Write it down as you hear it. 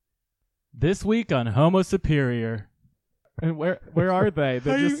This week on Homo Superior. And where are they?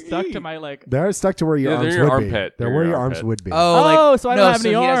 They're just stuck to my They're stuck to where your arms your would armpit. be. They're where your arms would be. Oh, so I don't have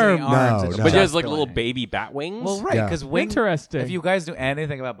any arms. No. But he has like little baby bat wings. Well, right, because wings. Interesting. If you guys knew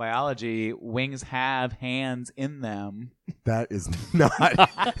anything about biology, wings have hands in them. That is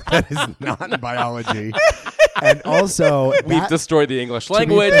not biology. And also, we've destroyed the English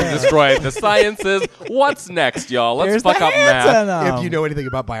language. We've destroyed the sciences. What's next, y'all? Let's fuck up math. If you know anything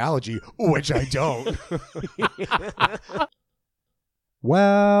about biology, which I don't.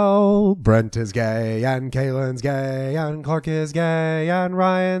 Well, Brent is gay, and Kaylin's gay, and Clarke is gay, and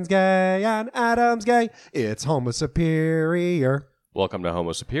Ryan's gay, and Adam's gay. It's Homo Superior. Welcome to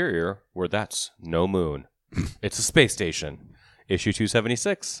Homo Superior, where that's no moon. It's a space station. Issue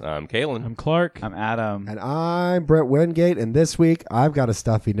 276. I'm Kaylin. I'm Clarke. I'm Adam. And I'm Brent Wingate, and this week I've got a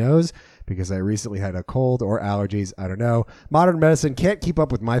stuffy nose because I recently had a cold or allergies. I don't know. Modern medicine can't keep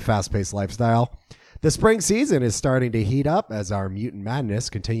up with my fast-paced lifestyle. The spring season is starting to heat up as our Mutant Madness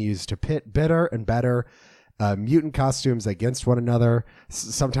continues to pit bitter and better mutant costumes against one another.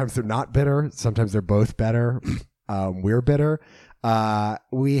 Sometimes they're not bitter. Sometimes they're both better. We're bitter.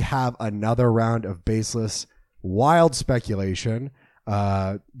 We have another round of baseless, wild speculation.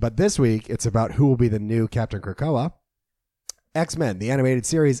 But this week, it's about who will be the new Captain Krakoa. X-Men, the animated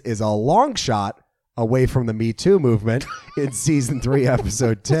series, is a long shot away from the Me Too movement in season 3,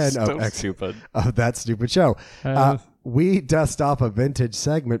 episode 10 of that stupid show. We dust off a vintage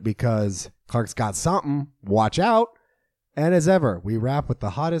segment because Clarke's got something. Watch out. And as ever, we wrap with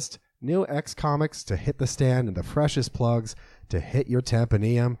the hottest new X comics to hit the stand and the freshest plugs to hit your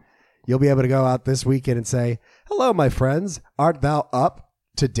tympanium. You'll be able to go out this weekend and say, "Hello, my friends. Art thou up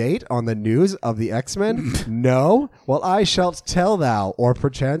to date on the news of the X-Men?" No? Well, I shall tell thou, or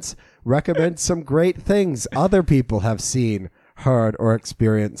perchance recommend some great things other people have seen, heard, or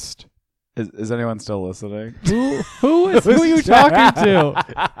experienced. Is anyone still listening? Who are you talking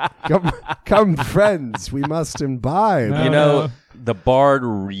to? Come, friends, we must imbibe. You know, the Bard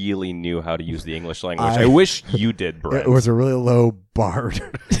really knew how to use the English language. I wish you did, Brent. It was a really low bar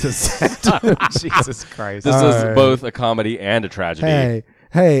to set. Jesus Christ. This is both a comedy and a tragedy.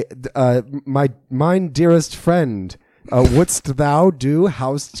 Hey, mine dearest friend, wouldst thou do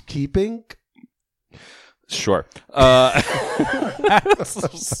housekeeping? Sure. So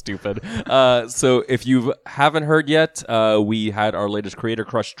stupid. So if you haven't heard yet, we had our latest Creator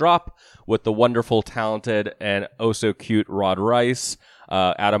Crush drop with the wonderful, talented, and oh so cute Rod Rice.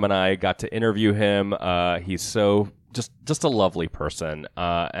 Adam and I got to interview him. He's so just a lovely person,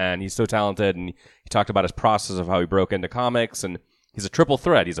 and he's so talented. And he talked about his process of how he broke into comics, and he's a triple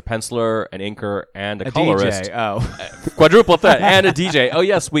threat. He's a penciler, an inker, and a colorist. DJ. Oh. Quadruple threat and a DJ. Oh,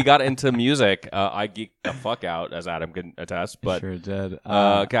 yes, we got into music. I geeked the fuck out, as Adam can attest. But sure did.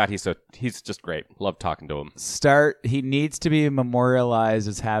 God, he's just great. Love talking to him. He needs to be memorialized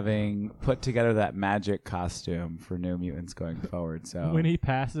as having put together that magic costume for New Mutants going forward. So When he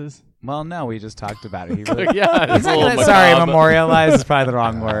passes. Well, no, we just talked about it. He really, Yeah, it's a little sorry, macabre. memorialize is probably the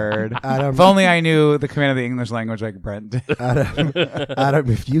wrong word. Adam, If only I knew the command of the English language like Brent did. Adam,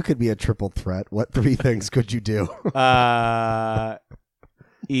 if you could be a triple threat, what 3 things could you do?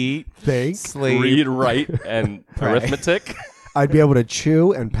 Eat, Think. sleep, Read, write, and Right. arithmetic. I'd be able to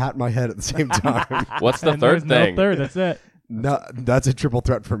chew and pat my head at the same time. What's the And third there's thing? No third. That's it. No, that's a triple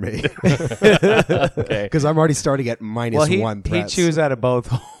threat for me. Okay. Because I'm already starting at -1 he threats. chews out of both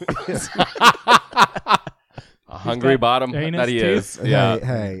holes. A hungry bottom anus that he too? is. Yeah.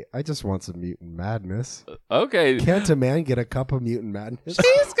 Hey, I just want some mutant madness. Okay. Can't a man get a cup of mutant madness?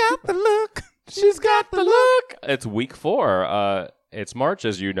 She's got the look. She's got the look. It's week 4. It's March,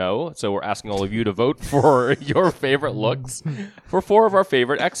 as you know, so we're asking all of you to vote for your favorite looks for 4 of our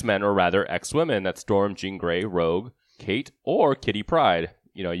favorite X-Men, or rather X-Women. That's Storm, Jean Grey, Rogue, Kate, or Kitty Pryde.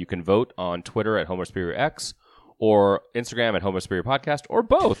 You know, you can vote on Twitter at Homo Superior X, or Instagram at Homo Superior Podcast, or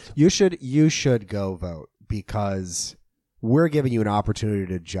both. You should go vote, because we're giving you an opportunity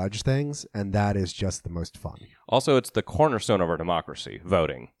to judge things, and that is just the most fun. Also, it's the cornerstone of our democracy,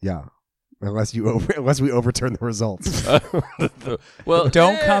 voting. Yeah. Unless we overturn the results. Well,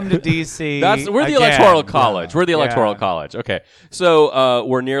 Don't come to DC. We're the again. electoral college. We're the electoral Yeah. college. Okay. So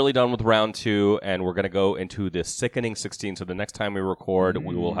we're nearly done with round 2, and we're going to go into the Sickening 16. So the next time we record,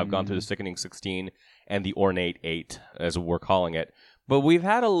 we will have gone through the Sickening 16 and the Ornate 8, as we're calling it. But we've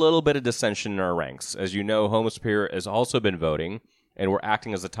had a little bit of dissension in our ranks. As you know, Homo Superior has also been voting, and we're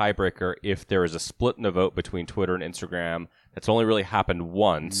acting as a tiebreaker if there is a split in the vote between Twitter and Instagram. That's only really happened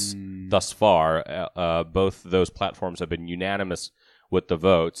once thus far. Both those platforms have been unanimous with the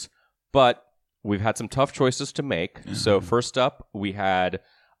votes. But we've had some tough choices to make. So first up, we had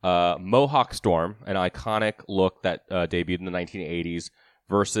Mohawk Storm, an iconic look that debuted in the 1980s,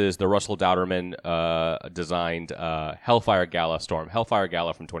 versus the Russell Dowderman designed Hellfire Gala Storm, Hellfire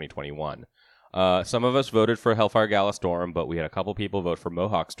Gala from 2021. Some of us voted for Hellfire Gala Storm, but we had a couple people vote for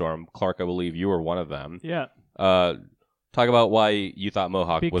Mohawk Storm. Clarke, I believe you were one of them. Yeah. Talk about why you thought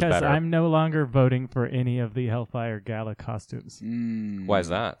Mohawk was better. Because I'm no longer voting for any of the Hellfire Gala costumes. Why is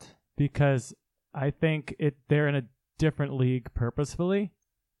that? Because I think they're in a different league purposefully.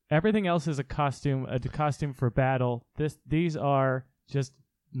 Everything else is a costume for battle. These are just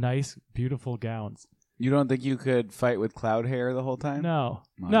nice, beautiful gowns. You don't think you could fight with cloud hair the whole time? No.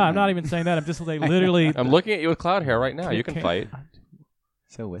 I'm not even saying that. I'm just like literally. I'm looking at you with cloud hair right now. You can fight.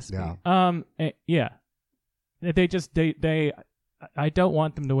 So wispy. Yeah. Yeah. They I don't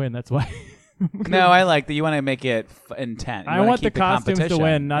want them to win. That's why. No, I like that. You want to make it intent. I want the costumes to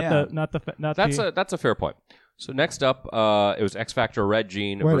win, That's a fair point. So next up, it was X Factor Red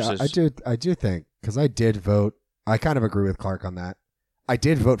Jean versus. I do think, because I did vote. I kind of agree with Clarke on that. I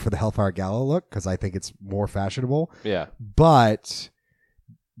did vote for the Hellfire Gala look because I think it's more fashionable. Yeah. But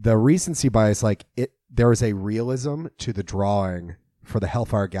the recency bias, there is a realism to the drawing for the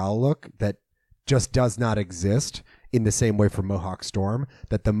Hellfire Gala look that just does not exist in the same way for Mohawk Storm.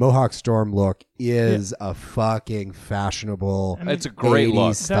 That the Mohawk Storm look is a fucking fashionable. It's a great 80s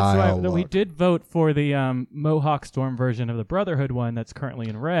look. Style That's why look. we did vote for the Mohawk Storm version of the Brotherhood one that's currently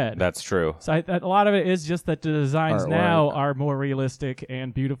in red. That's true. So a lot of it is just that the designs Artwork. now are more realistic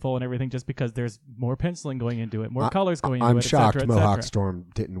and beautiful and everything, just because there's more penciling going into it, more colors going into I'm it. shocked et cetera, et Mohawk cetera. Storm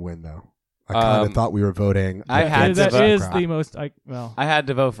didn't win though. I kind of thought we were voting. I had That to is vote. the most. I had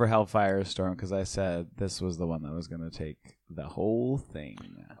to vote for Hellfire Storm because I said this was the one that was going to take the whole thing.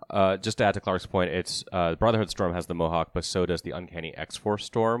 Just to add to Clarke's point, it's Brotherhood Storm has the Mohawk, but so does the Uncanny X-Force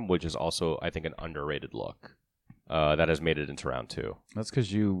Storm, which is also, I think, an underrated look that has made it into round 2. That's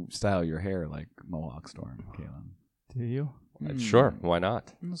because you style your hair like Mohawk Storm, Kaylin. Do you? Sure, why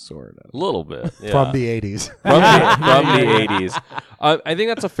not? Sort of. A little bit. Yeah. from the 80s. from the 80s. I think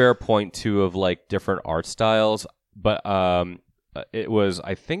that's a fair point, too, of different art styles. But I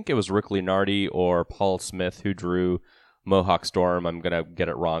think it was Rick Leonardi or Paul Smith who drew Mohawk Storm. I'm going to get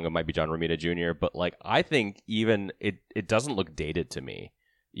it wrong. It might be John Romita Jr. But I think even it doesn't look dated to me.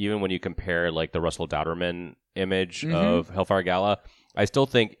 Even when you compare the Russell Dowderman image of Hellfire Gala, I still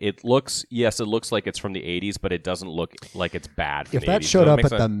think it looks like it's from the 80s, but it doesn't look like it's bad from If the that 80s. showed Does up make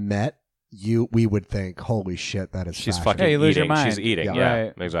at sense? the Met, we would think, holy shit, that is She's fashion. fucking Yeah, you lose eating. your mind. She's eating. Yeah. Yeah,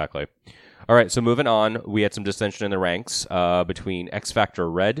 Right. exactly. All right, so moving on, we had some dissension in the ranks between X Factor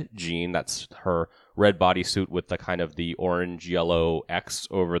Red Jean, that's her red bodysuit with the kind of the orange-yellow X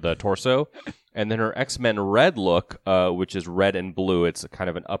over the torso, and then her X-Men Red look, which is red and blue. It's kind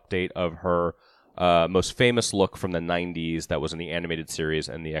of an update of her most famous look from the 90s that was in the animated series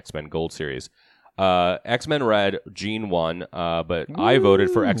and the X-Men Gold series. X-Men Red, Jean won, but I voted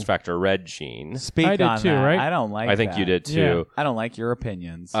for X Factor Red Jean. Speak I did on too, that. right? I don't like I think that. you did too. Yeah. I don't like your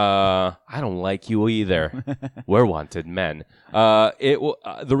opinions. I don't like you either. We're wanted men.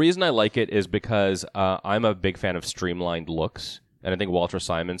 The reason I like it is because I'm a big fan of streamlined looks, and I think Walter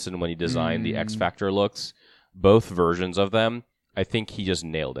Simonson, when he designed the X Factor looks, both versions of them, I think he just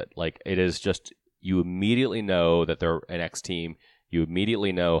nailed it. It is just, you immediately know that they're an X team. You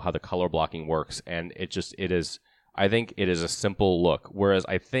immediately know how the color blocking works, and I think it is a simple look. Whereas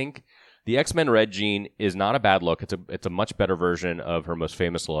I think the X-Men Red Jean is not a bad look. It's a much better version of her most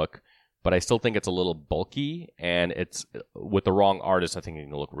famous look, but I still think it's a little bulky, and it's with the wrong artist, I think it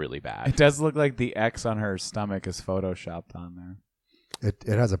can look really bad. It does look like the X on her stomach is photoshopped on there.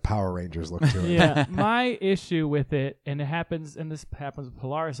 It has a Power Rangers look to it. Yeah, my issue with it, and this happens with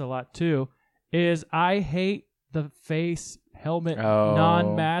Polaris a lot too, is I hate the face helmet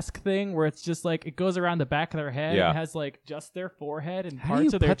non-mask thing where it's just it goes around the back of their head and has just their forehead and How do parts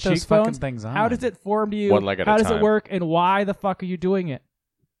you of their put those fucking cheekbones. things on? How does it form to you? One leg at How a does time. it work, and why the fuck are you doing it?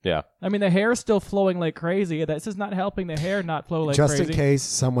 Yeah. I mean, the hair's still flowing like crazy. This is not helping the hair not flow like Just crazy. in case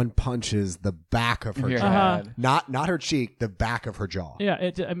someone punches the back of her Your jaw. head. Not her cheek, the back of her jaw. Yeah,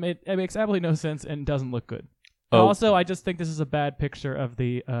 it makes absolutely no sense and doesn't look good. Oh. Also, I just think this is a bad picture of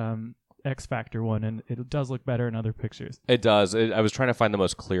the X Factor one, and it does look better in other pictures. It does. I was trying to find the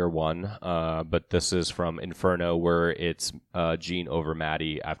most clear one, but this is from Inferno, where it's Jean over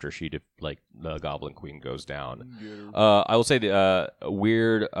Maddie after she the Goblin Queen goes down. I will say the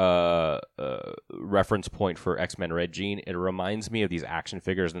weird reference point for X-Men Red Jean. It reminds me of these action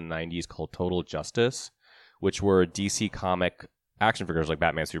figures in the 90s called Total Justice, which were DC comic action figures like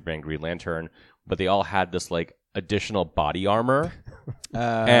Batman, Superman, Green Lantern, but they all had this additional body armor.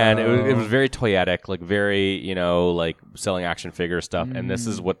 And it was very toyetic, like very, like selling action figure stuff. And this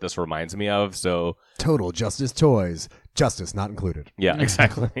is what this reminds me of. So Total Justice toys, justice not included. yeah,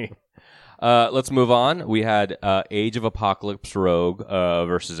 exactly. Let's move on. We had Age of Apocalypse Rogue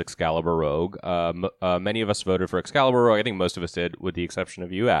versus Excalibur Rogue. Many of us voted for Excalibur Rogue. I think most of us did, with the exception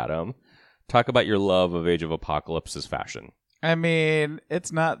of you, Adam. Talk about your love of Age of Apocalypse's fashion. I mean,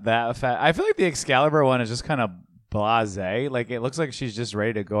 it's not that fat. I feel like the Excalibur one is just kind of blasé. Like, it looks like she's just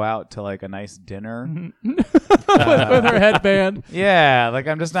ready to go out to like a nice dinner with her headband. Yeah, like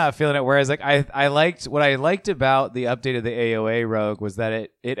I'm just not feeling it. Whereas like I liked what I liked about the update of the AOA Rogue was that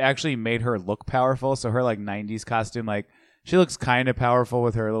it actually made her look powerful. So her like 90s costume, like she looks kind of powerful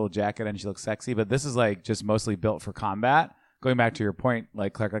with her little jacket and she looks sexy. But this is like just mostly built for combat. Going back to your point,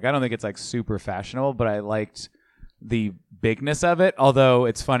 like Clarke, like I don't think it's like super fashionable, but I liked the bigness of it. Although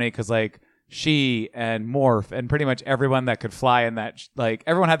it's funny because like she and Morph and pretty much everyone that could fly in that, like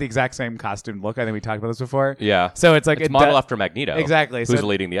everyone had the exact same costume look. I think we talked about this before. Yeah. So it's like it's modeled after Magneto. Exactly. Who's so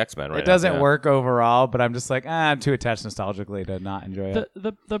leading the X-Men right It doesn't now. work overall, but I'm just like, I'm too attached nostalgically to not enjoy it.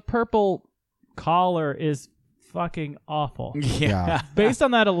 The purple collar is fucking awful. Yeah. Based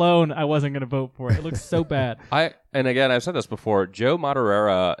on that alone, I wasn't going to vote for it. It looks so bad. And again, I've said this before, Joe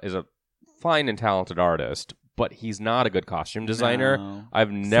Madureira is a fine and talented artist, but he's not a good costume designer. No.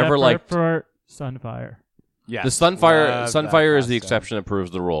 I've never liked for Sunfire. Yeah. the Sunfire is the exception that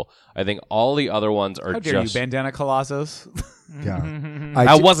proves the rule. I think all the other ones are How dare just you, Bandana Colossus? Yeah.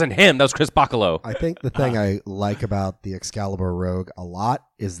 that wasn't him. That was Chris Bacalo. I think the thing I like about the Excalibur Rogue a lot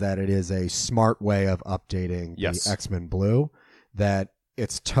is that it is a smart way of updating Yes. the X-Men Blue, that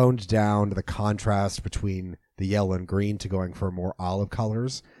it's toned down the contrast between the yellow and green to going for more olive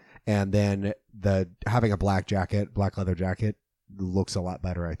colors, and then having a black leather jacket looks a lot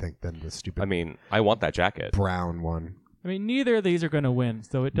better, I think, than the stupid I mean, I want that jacket. brown one. I mean, neither of these are going to win,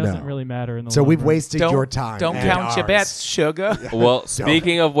 so it doesn't No. really matter in the So long we've run. wasted your time. Don't and count your ours. bets, sugar. Well,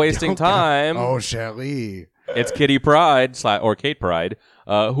 speaking of wasting Don't count- time, Oh, Shelly. it's Kitty Pryde or Kate Pryde,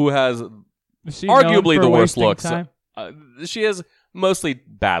 who has Is she known arguably for the worst wasting looks. time? She has mostly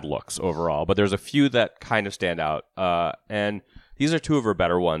bad looks overall, but there's a few that kind of stand out. And these are two of her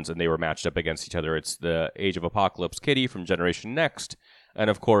better ones, and they were matched up against each other. It's the Age of Apocalypse Kitty from Generation Next, and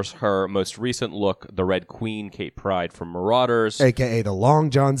of course her most recent look, the Red Queen Kate Pryde from Marauders. A.K.A. the Long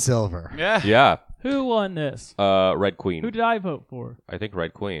John Silver. Yeah. Yeah, Who won this? Red Queen. Who did I vote for? I think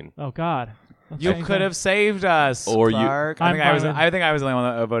Red Queen. Oh, God. Let's You change could that. have saved us, Or you- Clarke. I'm fine with- I think I was the only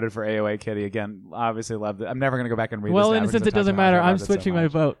one that voted for AOA Kitty. Again, obviously loved it. I'm never going to go back and read Well, this now and because since it I've doesn't talked about matter, it. I I'm loved it so switching my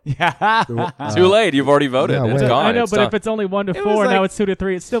much. vote. Yeah. Too late. You've already voted. Yeah, It's wait. gone. I know, It's but done. if it's only 1 to It 4, was now like- it's 2 to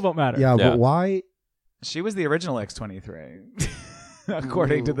 3, it still won't matter. Yeah, Yeah. but why? She was the original X-23,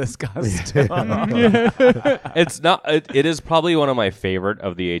 according to this costume. It's not. It is probably one of my favorite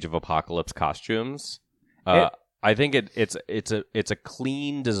of the Age of Apocalypse costumes. I think it's a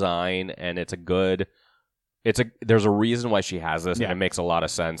clean design, and it's a good. There's a reason why she has this, Yeah. and it makes a lot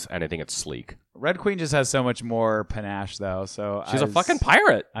of sense, and I think it's sleek. Red Queen just has so much more panache, though. So She's a fucking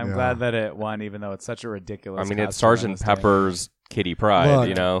pirate. I'm Yeah. glad that it won, even though it's such a ridiculous. I mean, it's costume on Sergeant this Pepper's Kitty Pryde.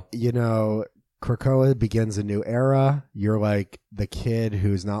 Look, you know. Krakoa begins a new era. You're like the kid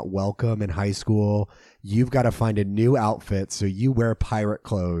who's not welcome in high school. You've got to find a new outfit, so you wear pirate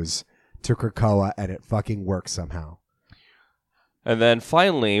clothes to Krakoa, and it fucking works somehow. And then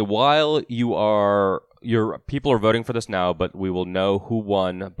finally, while your people are voting for this now, but we will know who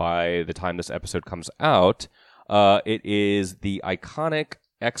won by the time this episode comes out. It is the iconic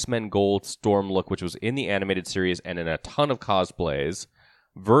X-Men Gold Storm look, which was in the animated series and in a ton of cosplays,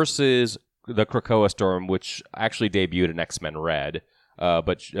 versus the Krakoa Storm, which actually debuted in X-Men Red,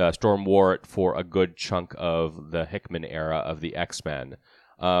 but Storm wore it for a good chunk of the Hickman era of the X-Men.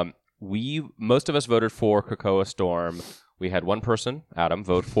 Most of us voted for Krakoa Storm. We had one person, Adam,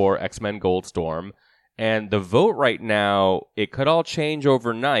 vote for X-Men Gold Storm. And the vote right now, it could all change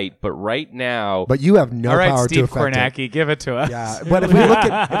overnight, but right now... But you have no All right, power Steve to affect it. Kornacki, give it to us. Yeah, but if we look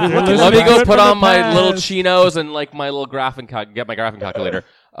at Let me go From put the on my little past. chinos and like my little get my graphing calculator.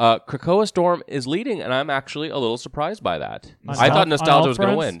 Krakoa Storm is leading, and I'm actually a little surprised by that. On I all- thought on Nostalgia all was going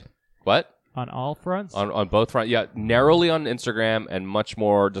to fronts? win. What? On all fronts? On both fronts? Yeah, narrowly on Instagram and much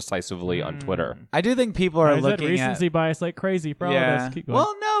more decisively on Twitter. I do think people are I said looking recency at. bias like crazy for all of us. Keep going.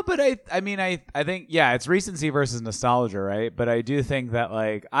 Well, no, but I mean, I think, yeah, it's recency versus nostalgia, right? But I do think that,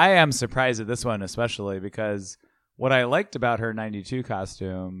 like, I am surprised at this one, especially because what I liked about her 92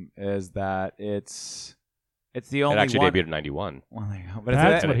 costume is that it's It's the only It actually one. debuted in 91. Well, there you go. But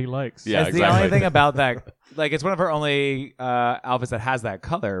That's it's what he likes. Yeah, it's the exactly. only thing about that. Like, it's one of her only outfits that has that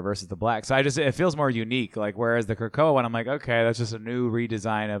color versus the black. So it feels more unique. Like, whereas the Krakoa one, I'm like, okay, that's just a new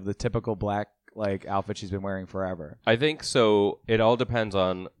redesign of the typical black like outfit she's been wearing forever. I think so. It all depends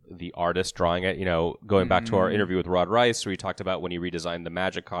on the artist drawing it. You know, going back to our interview with Rod Rice, where he talked about when he redesigned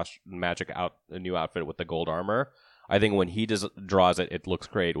the new outfit with the gold armor. I think when he draws it, it looks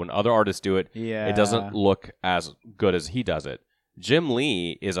great. When other artists do it, it doesn't look as good as he does it. Jim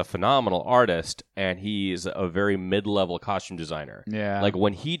Lee is a phenomenal artist, and he's a very mid-level costume designer. Yeah. Like,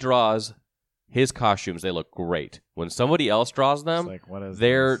 when he draws his costumes, they look great. When somebody else draws them, like, what is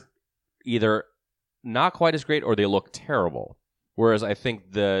they're this? either not quite as great or they look terrible. Whereas I think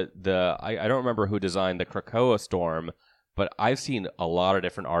I don't remember who designed the Krakoa Storm, but I've seen a lot of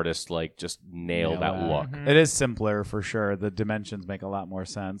different artists like just nail that look. It is simpler for sure. The dimensions make a lot more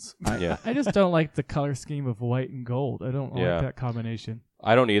sense. Yeah. I just don't like the color scheme of white and gold. I don't like that combination.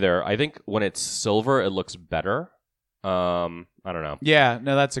 I don't either. I think when it's silver, it looks better. I don't know. Yeah,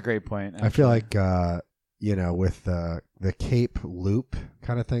 no, that's a great point. I feel like with the cape loop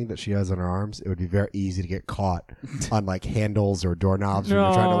kind of thing that she has on her arms, it would be very easy to get caught on like handles or doorknobs when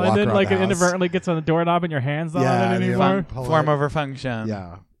you're trying to walk and then around like the it house. inadvertently gets on the doorknob and your hands not on it anymore. Form over function.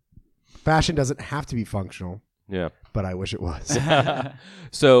 Yeah. Fashion doesn't have to be functional. Yeah. But I wish it was.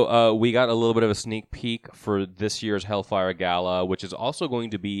 So we got a little bit of a sneak peek for this year's Hellfire Gala, which is also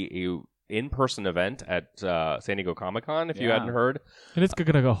going to be a in-person event at San Diego Comic-Con, if you hadn't heard. And it's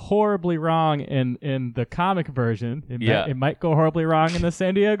going to go horribly wrong in the comic version. It might go horribly wrong in the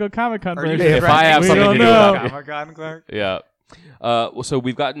San Diego Comic-Con version. If I have we something don't to do know. with that. Comic-Con, Clarke? Yeah. So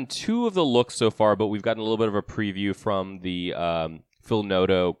we've gotten 2 of the looks so far, but we've gotten a little bit of a preview from the Phil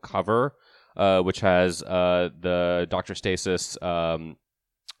Noto cover, which has the Dr. Stasis,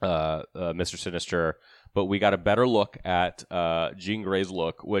 Mr. Sinister. But we got a better look at Jean Grey's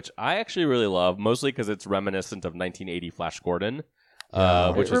look, which I actually really love, mostly because it's reminiscent of 1980 Flash Gordon.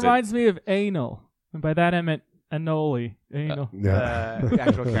 Which it reminds me of anal. And by that I meant anoli. Anal.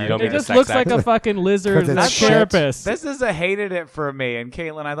 Actual You don't It mean just sex looks act? like a fucking lizard Because it's shit. carapace. This is a hated it for me. And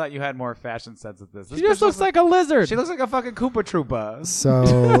Caitlin, I thought you had more fashion sense with this. She just looks like a lizard. She looks like a fucking Koopa Troopa.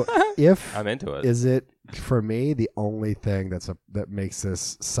 So if I'm into it. is it for me the only thing that makes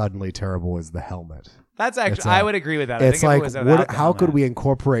this suddenly terrible is the helmet. That's actually, It's I would agree with that. It's I like, think if it was without the how could helmet. we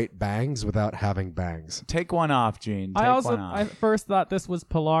incorporate bangs without having bangs? Take one off, Gene? I Take one off. I first thought this was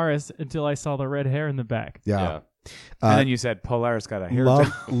Polaris until I saw the red hair in the back. Yeah. And then you said Polaris got a hair.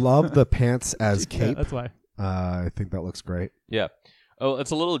 Love the pants as cape. Yeah, that's why. I think that looks great. Yeah. Oh,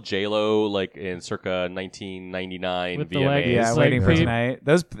 it's a little J-Lo, like in circa 1999 With the VMAs. leg- Yeah, It's waiting like for feet. tonight.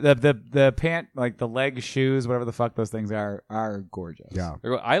 Those the pant, like the leg shoes, whatever the fuck those things are gorgeous. Yeah.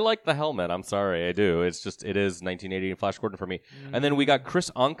 I like the helmet. I'm sorry, I do. It is 1980 Flash Gordon for me. And then we got Chris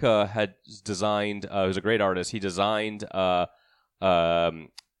Anka had designed. Who's a great artist. He designed Emma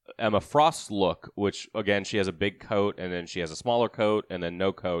Frost's look, which again she has a big coat and then she has a smaller coat and then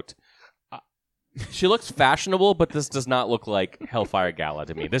no coat. She looks fashionable, but this does not look like Hellfire Gala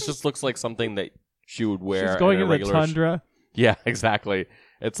to me. This just looks like something that she would wear. She's going in a in the regular tundra. Yeah, exactly.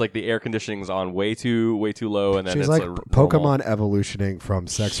 It's like the air conditioning's on way too low, and then She's it's like normal. Pokemon evolutioning from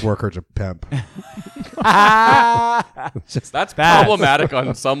sex worker to pimp. That's problematic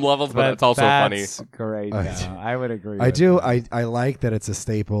on some levels, but it's also funny. That's great. though. I would agree. I with do. that. I like that it's a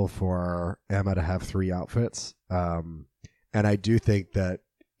staple for Emma to have 3 outfits. And I do think that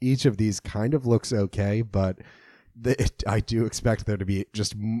each of these kind of looks okay, but I do expect there to be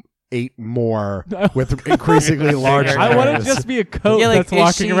just 8 more with increasingly large. I want it hairs. to just be a coat Yeah, like, that's is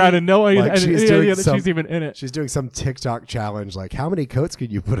walking she- around and no one Like, has she's any doing idea that some- she's even in it. She's doing some TikTok challenge. Like, how many coats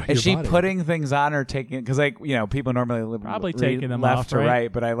could you put on your Is she body? putting things on or taking? Because people normally Probably read taking them left off, to right?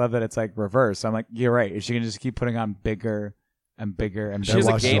 right, but I love that it's like reverse. So I'm like, you're right. Is she gonna just keep putting on bigger and bigger and bigger? She's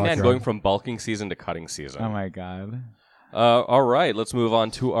a watched gay it man like going that. from bulking season to cutting season. Oh my god. All right, let's move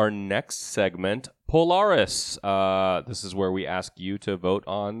on to our next segment, Polaris. This is where we ask you to vote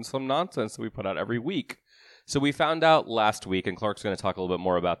on some nonsense that we put out every week. So we found out last week, and Clark's going to talk a little bit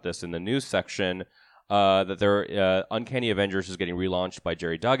more about this in the news section, that their Uncanny Avengers is getting relaunched by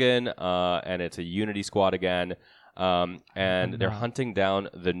Jerry Duggan, and it's a Unity squad again. And they're hunting down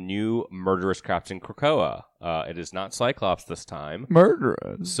the new murderous Captain Krakoa. It is not Cyclops this time.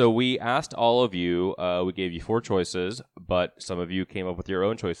 Murderous. So we asked all of you, we gave you 4 choices, but some of you came up with your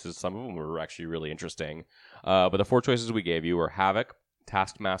own choices. Some of them were actually really interesting. But the 4 choices we gave you were Havoc,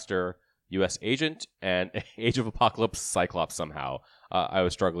 Taskmaster, U.S. Agent, and Age of Apocalypse Cyclops somehow. I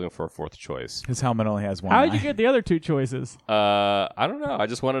was struggling for a fourth choice. His helmet only has one How did eye. you get the other two choices? I don't know. I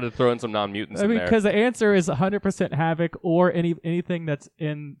just wanted to throw in some non-mutants I mean, in there. because the answer is 100% Havoc or anything that's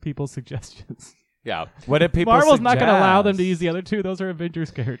in people's suggestions. Yeah. What did people Marvel's not going to allow them suggest? to use the other two. Those are Avengers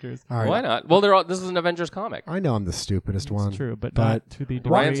characters. All right. Why not? Well, they're all. This is an Avengers comic. I know I'm the stupidest one. It's true, but but not to the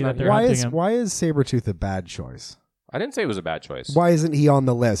degree Ryan's that not they're here. hunting him. Why is Sabretooth a bad choice? I didn't say it was a bad choice. Why isn't he on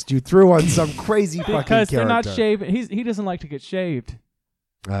the list? You threw on some crazy fucking Because character. they're not shaving. He doesn't like to get shaved.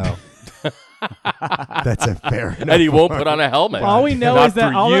 Oh. That's a fair enough. And he won't put on a helmet. All we know not is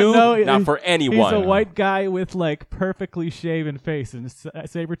that for all you, I know not is for anyone. he's a white guy with like perfectly shaven face, and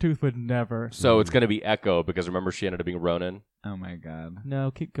Sabretooth would never. So it's going to be Echo because remember she ended up being Ronin. Oh my god. No,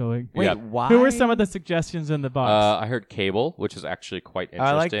 keep going. Wait, Yeah. why? Who were some of the suggestions in the box? I heard Cable, which is actually quite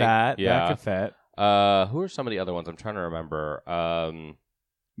interesting. I like that. Yeah. That could fit. Who are some of the other ones? I'm trying to remember.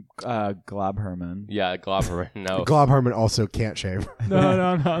 Glob Herman. Yeah, Glover. No. Glob Herman also can't shave.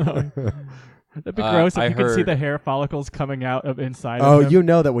 No. That'd be gross if I you could see heard- the hair follicles coming out of inside Oh, of him. you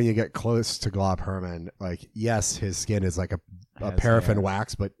know that when you get close to Glob Herman, like, yes, his skin is like a Has paraffin hair.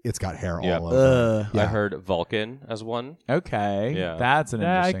 wax, but it's got hair Yeah. all over. I heard Vulcan as one. Okay. Yeah. That's an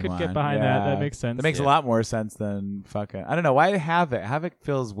Yeah, I interesting could one. get behind that. That makes sense. That makes a Yeah. lot more sense than fucking. I don't know. Why Havoc? Havoc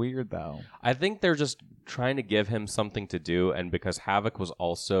feels weird, though. I think they're just trying to give him something to do, and because Havoc was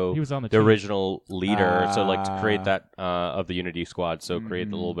also He was on the the team. original leader, so like to create that of the Unity Squad, so create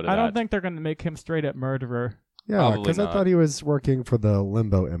a little bit of I that. don't think they're going to make him straight up murderer. Yeah, Probably because I not. thought he was working for the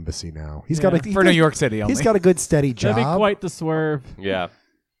Limbo Embassy now. He's got a For New York City only. He's got a good steady job. That'd be quite the swerve. Yeah.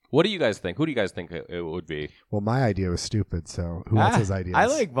 What do you guys think? Who do you guys think it would be? Well, my idea was stupid, so who else's ideas? I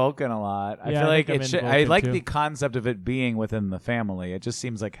like Vulcan a lot. I Yeah, feel I like think I'm it into should. I Vulcan, like too. the concept of it being within the family. It just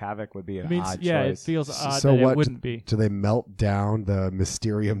seems like Havoc would be an odd Yeah, choice. it feels odd So that what it wouldn't be. Do they melt down the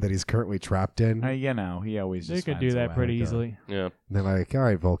Mysterium that he's currently trapped in? You know, he always They just could finds do a that way. pretty easily. Yeah. And they're like, all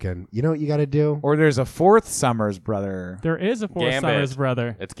right, Vulcan, you know what you got to do? Or there's a fourth Summers brother. There is a fourth Gambit. Summers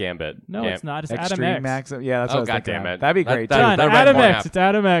brother. It's Gambit. No, it's not. It's Adam Extreme X. Max. Yeah, that's what I Oh, was thinking goddammit. of. That'd be That- great. that- too. Done. that Adam might X. happen. It's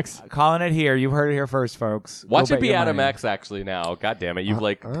Adam X. Calling it here. You've heard it here first, folks. Watch Go it be bet your Adam money. X actually now. God damn it. You've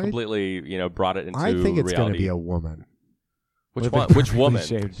completely, brought it into I think it's going reality. to be a woman. Which With a one? Which perfectly woman?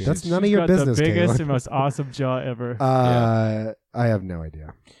 shaved beard. That's none She's of your got business, the biggest Caitlin. and most awesome jaw ever. I have no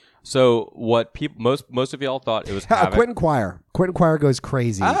idea. So what people most of y'all thought it was Havoc. Quentin Quire. Quentin Quire goes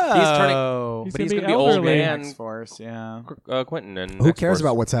crazy. Oh, He's but gonna he's be gonna be old elderly. man X-Force, yeah. Quentin and Who X-Force. cares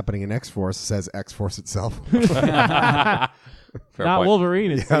about what's happening in X-Force? Says X-Force itself. Fair Not point.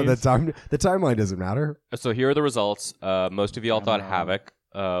 Wolverine. It Yeah, the seems. timeline doesn't matter. So here are the results. Most of y'all thought Havoc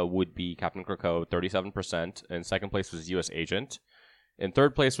would be Captain Krakoa, 37%. In second place was U.S. Agent. In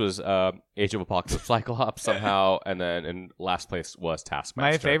third place was Age of Apocalypse Cyclops somehow, and then in last place was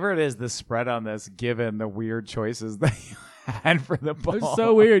Taskmaster. My favorite is the spread on this, given the weird choices that you had for the ball. It's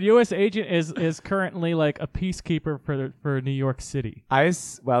so weird. U.S. Agent is currently like a peacekeeper for New York City.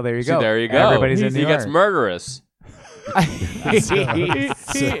 Well, there you See, go. there you go. Everybody's in he New gets York. murderous. There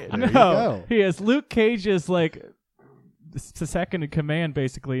you go. He is Luke Cage's like the second in command,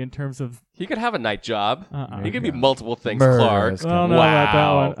 basically, in terms of. He could have a night job. He could be multiple things, Murderous. Clark. I don't know about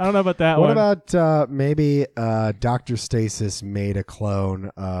that one. I don't know about that What one. about maybe Dr. Stasis made a clone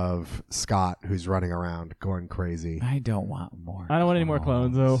of Scott who's running around going crazy? I don't want more. I don't want any more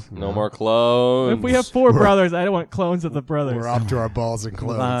clones, though. No more clones. If we have four brothers, I don't want clones of the brothers. We're off to our balls and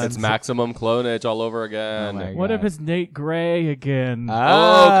clones. It's maximum clonage all over again. Oh my What if God. it's Nate Gray again? Oh,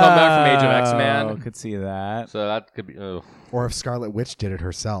 come back from Age of X-Men. Could see that. So that could be. Or if Scarlet Witch did it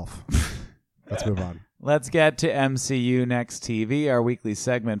herself. Let's move on. Let's get to MCU Next TV, our weekly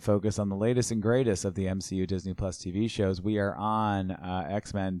segment focused on the latest and greatest of the MCU Disney Plus TV shows. We are on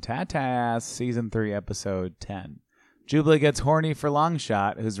X-Men Tatas, Season 3, Episode 10. Jubilee gets horny for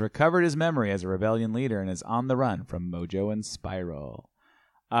Longshot, who's recovered his memory as a rebellion leader and is on the run from Mojo and Spiral.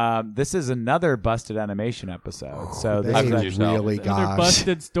 This is another busted animation episode. So They this is yourself. really Another got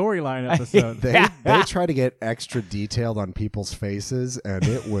busted storyline episode. They try to get extra detailed on people's faces, and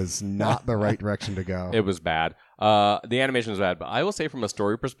it was not the right direction to go. It was bad. The animation was bad, but I will say from a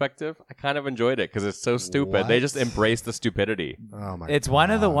story perspective, I kind of enjoyed it because it's so stupid. They just embrace the stupidity. Oh my! It's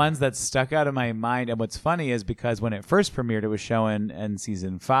one of the ones that stuck out of my mind. And what's funny is because when it first premiered, it was shown in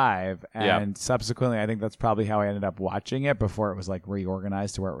season 5. And subsequently, I think that's probably how I ended up watching it before it was like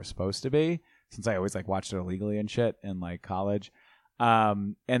reorganized to where it was supposed to be, since I always like watched it illegally and shit in like college.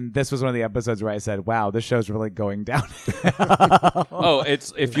 And this was one of the episodes where I said, wow, this show's really going down. Oh,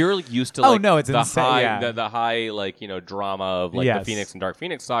 it's if you're used to like it's the insane, high yeah. the high like drama of like Yes. the Phoenix and Dark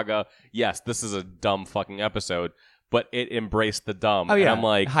Phoenix saga. Yes, this is a dumb fucking episode. but it embraced the dumb. Oh yeah, and I'm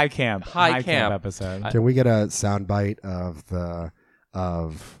like, high camp episode. Can we get a soundbite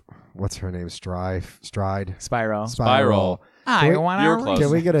of what's her name? Stride. Spiral. I want You're to. close.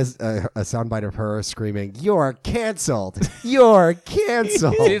 Can we get a soundbite of her screaming, "You're canceled! You're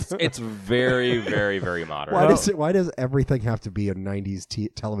canceled!" It's very, very, very modern. Why does everything have to be a 90s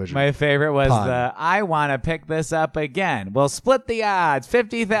television? My favorite was Pun. I want to pick this up again. We'll split the odds.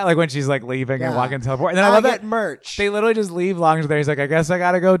 50,000. Like when she's like leaving and walking teleport. And then I love that merch. they literally just leave long there. He's like, I guess I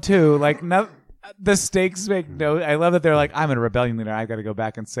got to go too. Like no. The stakes make no. I love that they're like, I'm a rebellion leader. I've got to go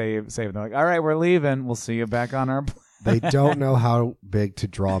back and save. And they're like, all right, we're leaving. We'll see you back on our. They don't know how big to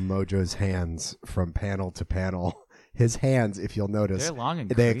draw Mojo's hands from panel to panel. His hands, if you'll notice, They're long and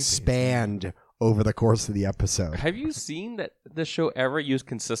they crazy. expand over the course of the episode. Have you seen that the show ever use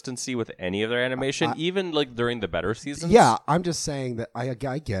consistency with any of their animation, even like during the better seasons? Yeah, I'm just saying that I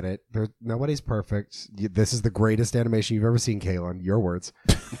get it. Nobody's perfect. This is the greatest animation you've ever seen, Kaylin. Your words.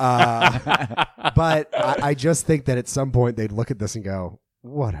 But I just think that at some point they'd look at this and go,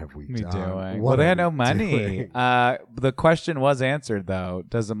 what have we done? Doing? What Well, they are had no we money. doing? The question was answered though.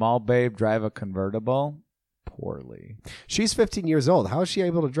 Does a mall babe drive a convertible? Poorly. She's 15 years old. How is she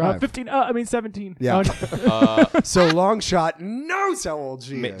able to drive? 17. Yeah. Oh, no. So Longshot knows how old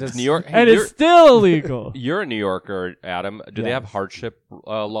she is. Does New York? And it's still illegal. You're a New Yorker, Adam. Do they Yes. have hardship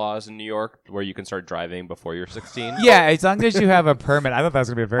laws in New York where you can start driving before you're 16? Yeah, as long as you have a permit. I thought that was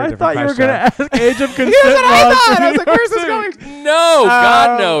gonna be a very I different thought you were question. going to ask age of consent. That's what I laws. thought. I was like, where's this going? No,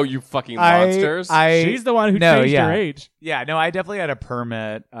 God, no, you fucking monsters. She's the one who changed her age. Yeah, no, I definitely had a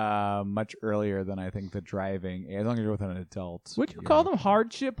permit much earlier than I think the driving. As long as you're with an adult. Would you call them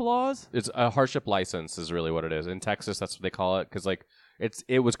hardship laws? It's a hardship license is really what it is. In Texas, that's what they call it because like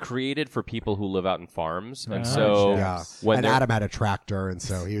it was created for people who live out in farms, and so Yeah. when And they're- Adam had a tractor, and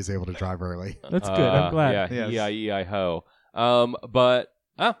so he was able to drive early. That's good. I'm glad. Yeah, Yes. E-I-E-I-ho. But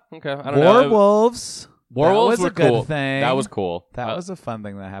okay, I don't know. Werewolves. Werewolves that was were a good cool. thing. That was cool. That was a fun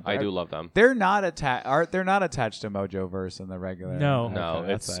thing that happened. I do love them. They're not attached. They're not attached to Mojoverse in the regular. No. No, Okay,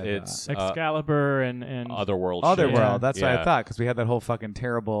 that's what I it's Excalibur and Otherworld. Otherworld. shit. Yeah. That's what Yeah. I thought because we had that whole fucking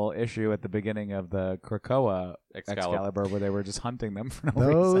terrible issue at the beginning of the Krakoa Excalibur where they were just hunting them for no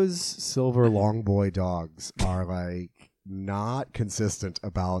reason. Those silver long boy dogs are like not consistent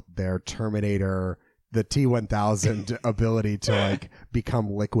about their Terminator, the T-1000 ability to like become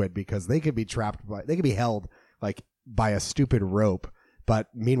liquid because they could be they could be held like by a stupid rope, but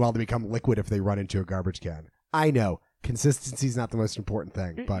meanwhile they become liquid if they run into a garbage can. I know consistency is not the most important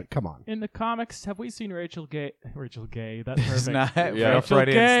thing, but come on. In the comics, have we seen Rachel Gay? Rachel Gay. That's perfect. It's not Yeah. a Rachel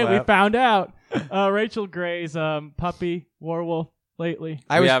Freudian Gay. slip. We found out. Rachel Gray's puppy werewolf lately.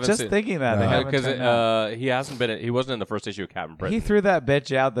 I We was haven't just seen- thinking that they haven't because turned out. he hasn't been. He wasn't in the first issue of Captain Britain. He threw that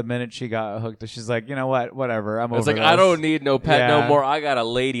bitch out the minute she got hooked. She's like, you know what? Whatever. I'm It's over like this. I don't need no pet no Yeah. more. I got a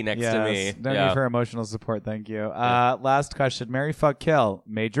lady next to me. Yes. No Yeah. need for emotional support. Thank you. Last question. Marry, fuck, kill.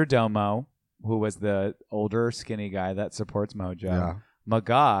 Major Domo, who was the older skinny guy that supports Mojo. Yeah.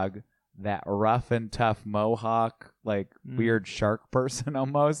 Magog, that rough and tough mohawk, like weird shark person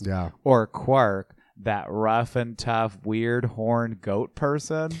almost. Yeah. Or Clarke, that rough and tough weird horned goat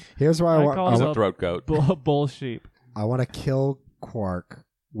person. Here's why I I call want. He's him a throat goat. bull sheep. I want to kill Quark,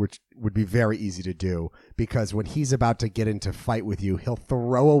 which would be very easy to do because when he's about to get into fight with you, he'll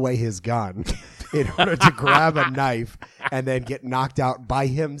throw away his gun in order to grab a knife and then get knocked out by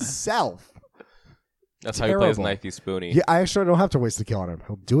himself. That's how he plays Terrible. knifey spoony. Yeah, I actually don't have to waste the kill on him.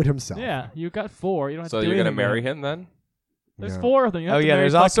 He'll do it himself. Yeah, you got 4. You don't have So to do you're gonna anything marry with it. him then? There's Yeah. 4 of them. You have Oh to yeah, marry,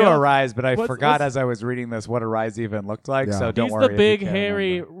 there's fuck, also kill. a Rise, but I What's- forgot what's- as I was reading this what a Rise even looked like. Yeah. So don't He's worry. the if you big, can't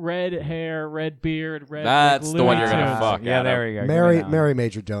hairy, remember. red hair, red beard, red. That's like, the one Looney you're gonna Tunes. fuck. Yeah, Adam. there we go. Marry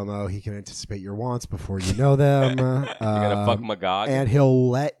Major Domo. He can anticipate your wants before you know them. You're gonna fuck Magog. and he'll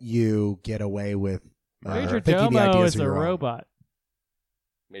let you get away with Major thinking the Domo ideas is are a your own. robot.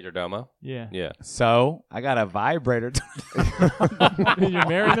 Major Domo. Yeah. Yeah. So I got a vibrator. You're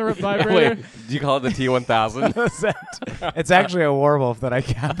marrying the vibrator. Wait, do you call it the T-1000? It's actually a werewolf that I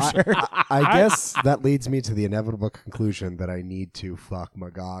captured. I guess that leads me to the inevitable conclusion that I need to fuck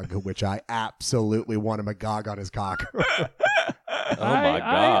Magog, which I absolutely want a Magog on his cock. Oh my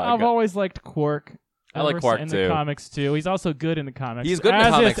God. I've always liked Quark. I like Ever Quark in too. the comics too. He's also good in the comics. He's good in the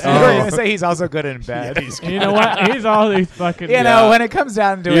As comics. is- Oh. You were gonna say he's also good in bed. You know what? He's all these fucking. You know, when it comes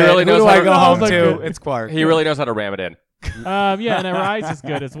down to He it, really who knows do how I to- go home Sounds to? like It's Clarke. He really knows how to ram it in. Yeah, and Arise is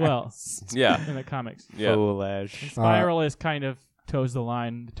good as well Yeah. in the comics. Yeah. Foolish. Spiral is kind of toes the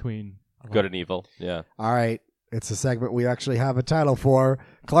line between Good and evil. Yeah. All right. It's a segment we actually have a title for.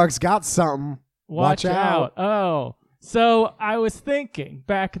 Clark's got something. Watch out. Oh, so I was thinking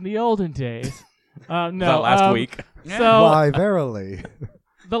back in the olden days No. last week. So Why, verily.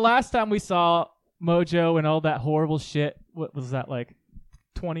 the last time we saw Mojo and all that horrible shit, what was that, like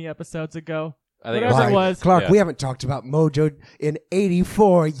 20 episodes ago? I think Whatever it was. Clarke, Yeah. we haven't talked about Mojo in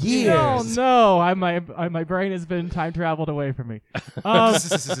 84 years. No. My brain has been time traveled away from me.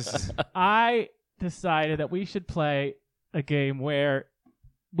 I decided that we should play a game where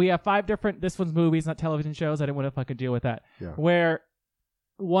we have 5 different. This one's movies, not television shows. I didn't want to fucking deal with that. Yeah. Where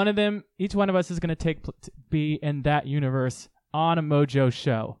one of them, each one of us is going to be in that universe on a Mojo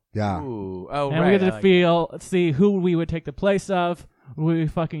show, Yeah. Ooh. Oh, and right. we get to see who we would take the place of. Would we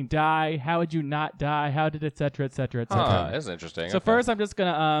fucking die? How would you not die? How did et cetera, et cetera, et cetera. That's interesting. So Okay. first, I'm just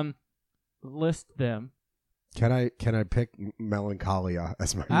gonna list them. Can I pick Melancholia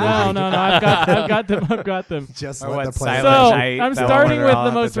as my No, movie? I've got them. Just Or let what, the play. Silent So Night, I'm that starting one with where the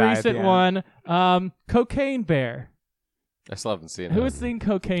all most die at recent the one, Cocaine Bear. I still haven't seen it. Who has seen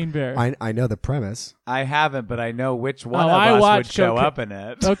Cocaine Bear? I know the premise. I haven't, but I know which one Oh, of I us would watched show Coca- up in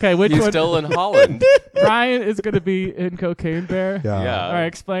it. Okay, which He's one? still in Holland. Ryan is going to be in Cocaine Bear. Yeah. All right,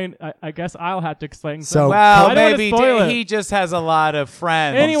 explain. I guess I'll have to explain. So- Well, I don't wanna maybe spoil it. he just has a lot of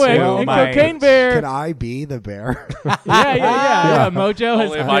friends. Anyway, who in might- Cocaine Bear. Can I be the bear? Yeah. Mojo has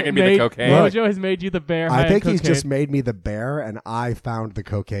Only if I can be the made, cocaine. Mojo has made you the bear. I high think on he's cocaine. just made me the bear, and I found the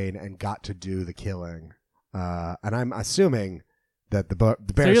cocaine and got to do the killing. And I'm assuming that the bear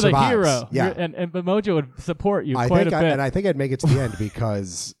So you're survives. the hero. Yeah. But Mojo would support you I quite think a bit. and I think I'd make it to the end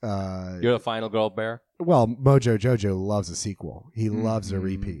because You're the final girl bear. well, Mojo Jojo loves a sequel. He loves a Mm-hmm.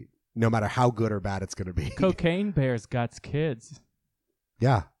 repeat, no matter how good or bad it's going to be. Cocaine Bear's got kids.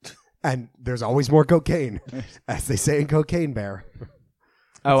 Yeah, and there's always more cocaine, as they say in Cocaine Bear.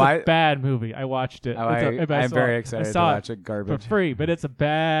 Oh, It's a bad movie. I watched it. I'm very excited to saw watch it. for Garbage. free, but it's a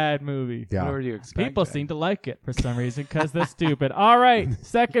bad movie. Yeah. What were you expecting? People seem to like it for some reason because they're stupid. All right,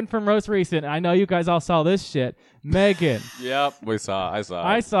 second from most recent. I know you guys all saw this shit. Megan. Yep, I saw.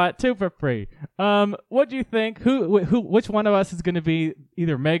 I saw it too for free. What do you think? Which one of us is going to be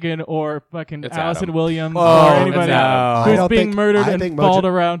either Megan or fucking It's Allison Adam. Williams Oh, or anybody no. I who's don't being think- murdered I and think followed Mojo-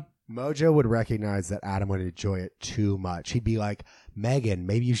 around? Mojo would recognize that Adam would enjoy it too much. He'd be like, Megan,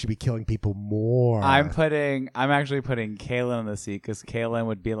 maybe you should be killing people more. I'm actually putting Kaylin in the seat because Kaylin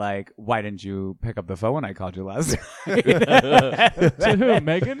would be like, "Why didn't you pick up the phone when I called you last night?" To who?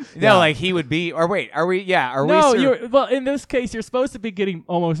 Megan? No, like he would be. Or wait, are we? Yeah, are No, we? you're well. In this case, you're supposed to be getting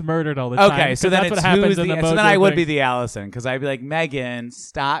almost murdered all the time. Okay, so 'cause then that's it's what happens who's in the. the So Mojo then I would thing. be the Allison because I'd be like, Megan,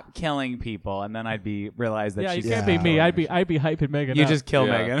 stop killing people, and then I'd be realize that Yeah, you she's can't be me. I'd be hyping Megan. You up. just kill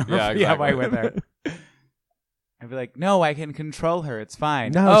Yeah. Megan. Yeah, yeah, exactly. right with her. I'd be like, no, I can control her. It's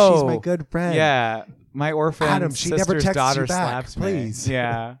fine. No, oh, she's my good friend. Yeah, my orphan Adam, she never sister's texts daughter you back, slaps please. me.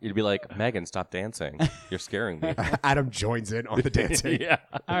 Yeah. You'd be like, Megan, stop dancing. You're scaring me. Adam joins in on the dancing. Yeah.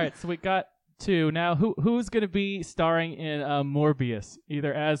 All right, so we got two now. Who's going to be starring in Morbius?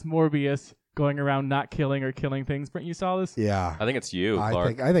 Either as Morbius going around not killing or killing things. Brent, you saw this? Yeah. I think it's you,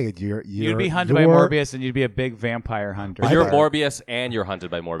 Clarke. I think you're You'd be hunted by Morbius, and you'd be a big vampire hunter. You're I- Morbius and you're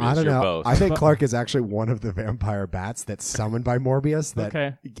hunted by Morbius. I don't You're know. both. I think Clarke is actually one of the vampire bats that's summoned by Morbius that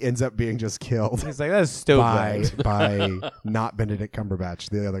Okay. ends up being just killed He's like, that's by stupid. by not Benedict Cumberbatch,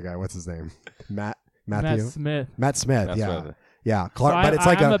 the other guy. What's his name? Matthew. Matt Smith. Matt Smith. That's yeah. Smith. Yeah. So Clarke, but it's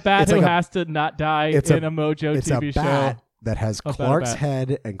like I'm a bat it's who like has to not die it's in a- a Mojo it's TV a bat show. that has About a Clark's bat.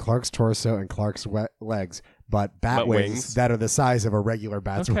 head and Clark's torso and Clark's legs, but bat But wings, wings. that are the size of a regular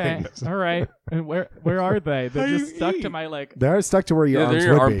bat's Okay, wings. all right. And where are they? They're just stuck to my like. They're stuck to where your Yeah, they're arms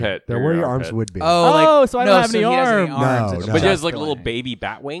your would armpit. be. They're They're where your your arms armpit. would be. Oh, so I don't no, have any he has arms. No, It's no. But he has just like the little wing. baby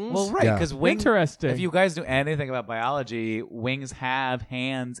bat wings. Well, right, Yeah. because wings. Interesting. If you guys know anything about biology, wings have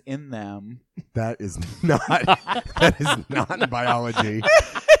hands in them. That is not in biology.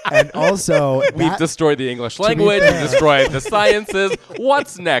 And also, We've that- destroyed the English be language. fair- We've destroyed the sciences.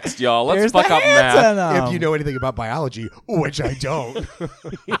 What's next, y'all? Let's There's fuck the up hands math. in them. if you know anything about biology, which I don't,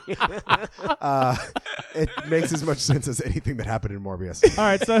 it makes as much sense as anything that happened in Morbius. All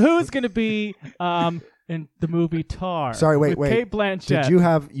right, so who's going to be in the movie Tar? Sorry, wait. with Kate Blanchett. Did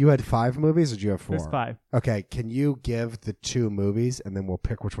you had 5 movies or did you have 4? There's 5. Okay, can you give the 2 movies and then we'll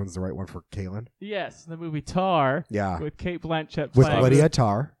pick which one's the right one for Kaylin? Yes, the movie Tar. Yeah. With Kate Blanchett With playing Lydia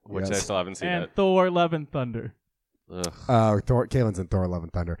Tarr. Which I Yes. still haven't seen and it. Thor: Love and Thunder. Ugh. Kaylin's in Thor: Love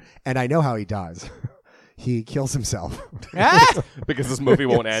and Thunder. And I know how he dies. He kills himself. Because this movie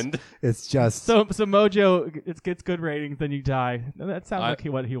won't end. It's just So Mojo it gets good ratings, then you die. That sounds like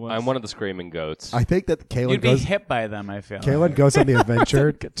what he wants. I'm one of the screaming goats. I think that Kaylin You'd be goes hit by them, I feel. Kaylin goes on the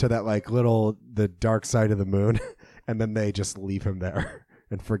adventure to that like the dark side of the moon, and then they just leave him there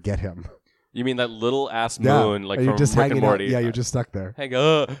and forget him. You mean that little ass moon, like you're from just Rick and hanging out. Morty? Yeah, you're just stuck there. Hey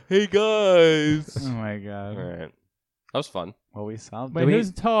guys. Oh my god. All right, that was fun. Well, we saw. Wait,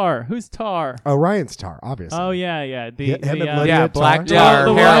 who's Tar? Who's Tar? Oh, Ryan's Tar, obviously. Oh yeah. Him and The, Lydia yeah, Tar? Black the, Tar.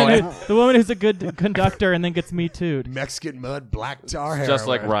 the, heroin. the woman who's a good conductor and then gets Me Too'd. Mexican mud, black tar hair. Just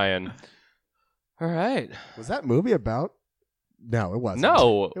like Ryan. All right. Was that movie about? No, it wasn't.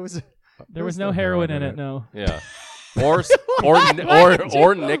 No. It was. There was no heroin in it. No. Yeah. Or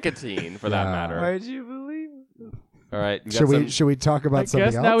nicotine for that Yeah. matter. Why'd you believe? All right. you got Should we talk about I something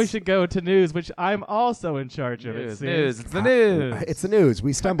guess else? now we should go to news, which I'm also in charge of. It seems. News. It's the news. It's the news.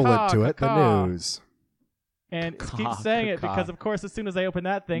 We stumble into it. Caw. The news. And Caw, keep saying it caw. because, of course, as soon as I opened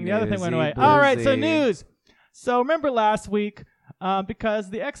that thing, the other thing went Newsy away. All right, so blizzy. news. So remember last week, because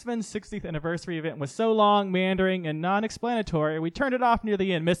the X-Men 60th anniversary event was so long, meandering, and non-explanatory, we turned it off near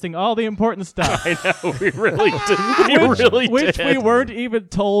the end, missing all the important stuff. I know we really did. Which we weren't even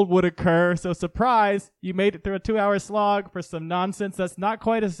told would occur. So surprise, you made it through a 2-hour slog for some nonsense that's not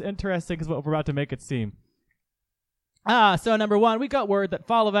quite as interesting as what we're about to make it seem. So number one, we got word that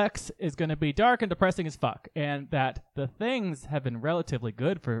Fall of X is going to be dark and depressing as fuck, and that the things have been relatively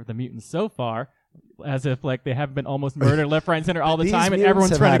good for the mutants so far, as if like they haven't been almost murdered left, right, and center all the These time, and mutants everyone's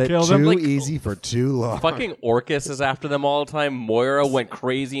have trying had to it kill them. Too Like, easy for too long. Fucking Orcus is after them all the time. Moira went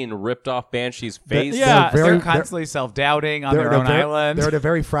crazy and ripped off Banshee's face. Yeah, They're constantly self-doubting on their own island. They're in a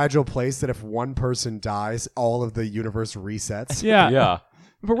very fragile place that if one person dies, all of the universe resets. yeah, Yeah.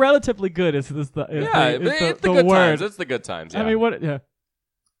 but relatively good is the It's the the good word. times. It's the good times. Yeah. I mean, what? Yeah.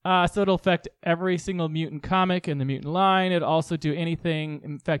 So it'll affect every single mutant comic in the mutant line. It'll also do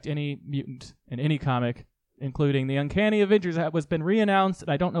anything, affect any mutant in any comic, including the Uncanny Avengers that was been reannounced. And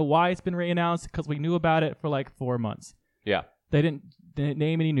I don't know why it's been reannounced because we knew about it for like 4 months. Yeah. They didn't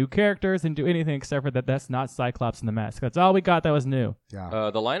name any new characters and do anything except for that's not Cyclops in the mask. That's all we got that was new. Yeah.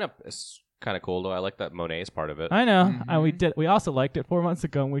 The lineup is kind of cool though. I like that Monet's part of it. I know. We also liked it 4 months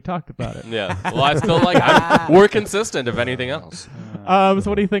ago when we talked about it. Yeah. Well, I still like. We're consistent, if anything else. So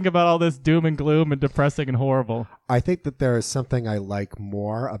what do you think about all this doom and gloom and depressing and horrible? I think that there is something I like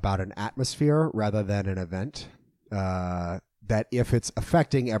more about an atmosphere rather than an event. That if it's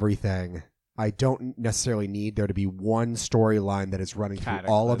affecting everything, I don't necessarily need there to be one storyline that is running through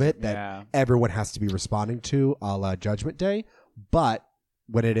all of it that everyone has to be responding to, a la Judgment Day. But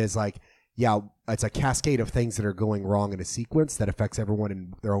when it is like, yeah, it's a cascade of things that are going wrong in a sequence that affects everyone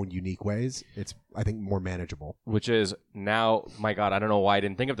in their own unique ways, it's, I think, more manageable. Which is now, my God, I don't know why I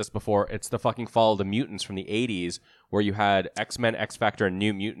didn't think of this before. It's the fucking Fall of the Mutants from the 80s where you had X-Men, X-Factor, and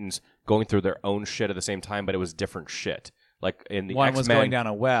New Mutants going through their own shit at the same time, but it was different shit. Like in the one X-Men, was going down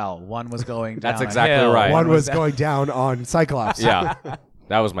a well. One was going down That's a exactly hill. right. One was going down on Cyclops. Yeah.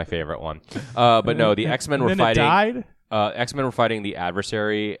 That was my favorite one. But no, the X-Men were then fighting. It died? X-Men were fighting the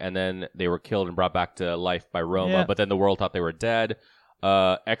adversary, and then they were killed and brought back to life by Roma, Yeah. but then the world thought they were dead.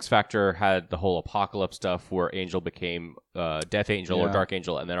 X-Factor had the whole apocalypse stuff where Angel became Death Angel or Dark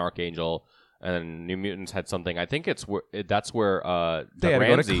Angel, and then Archangel, and then New Mutants had something. I think that's where They Doug had to go to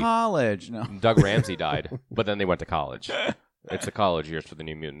Ramsey, college. No. Doug Ramsey died, but then they went to college. It's the college years for the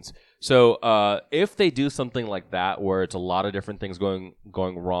New Mutants. So if they do something like that, where it's a lot of different things going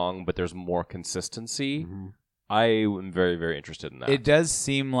wrong, but there's more consistency, I am very, very interested in that. It does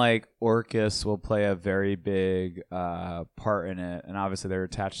seem like Orcus will play a very big part in it, and obviously they're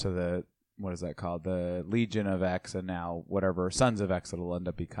attached to the, what is that called? The Legion of X, and now whatever Sons of X it'll end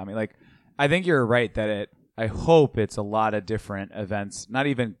up becoming. Like, I think you're right that I hope it's a lot of different events, not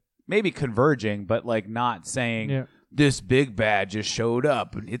even maybe converging, but like not saying this big bad just showed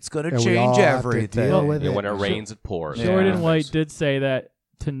up and it's going to change everything. Deal with it. When it rains, it pours. Jordan White did say that,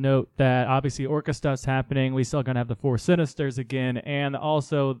 to note that obviously Orca stuff's happening. We still gonna have the Four Sinisters again, and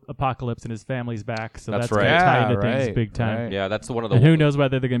also Apocalypse and his family's back. So that's right. gonna tie into Yeah, things right, big time. right. Yeah, that's one of the. And who knows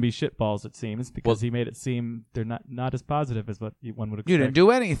whether they're gonna be shitballs? It seems because he made it seem they're not as positive as what one would expect. You didn't do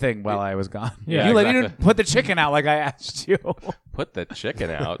anything while I was gone. Yeah, you exactly. didn't put the chicken out like I asked you. Put the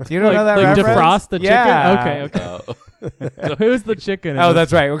chicken out. You don't know that like reference? defrost the Yeah. chicken. Okay. So who's the chicken? Oh,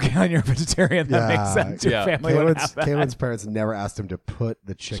 that's right. Okay, when you're a vegetarian, that Yeah. makes sense. Your Yeah. family would have that. Caitlin's parents never asked him to put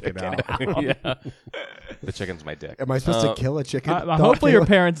the chicken out. Yeah. The chicken's my dick. Am I supposed to kill a chicken? hopefully your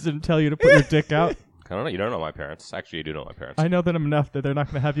parents didn't tell you to put your dick out. I don't know. You don't know my parents. Actually, you do know my parents. I know that enough that they're not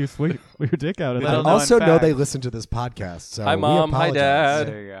going to have you sweep your dick out. Of They that. don't know. also in know fact. they listen to this podcast. So Hi, we Mom. Hi, apologize. Dad.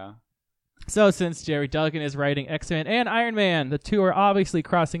 There you go. So since Jerry Duggan is writing X-Men and Iron Man, the two are obviously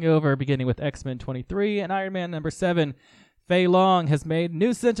crossing over, beginning with X-Men 23 and Iron Man number 7. Fei Long has made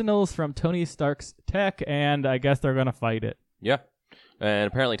new Sentinels from Tony Stark's tech, and I guess they're going to fight it. Yeah. And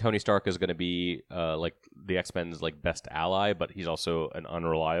apparently Tony Stark is going to be like the X-Men's like best ally, but he's also an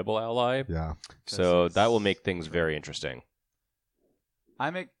unreliable ally. Yeah. So that will make things very interesting.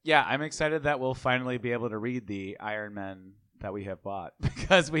 I'm excited that we'll finally be able to read the Iron Man that we have bought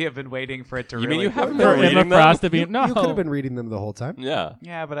because we have been waiting for it to. You really mean you haven't For been reading Emma them? Frost to be no. You could have been reading them the whole time. Yeah,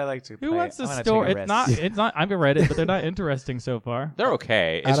 Yeah, but I like to. Who play wants it. I the wanna story? take a It's risk. not. It's not. I've read it, but they're not interesting so far. they're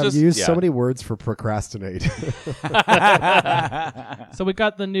okay. It's Adam, just you used yeah. so many words for procrastinate. So we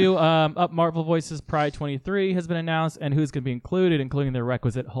got the new Up Marvel Voices Pride 23 has been announced, and who's going to be included, including the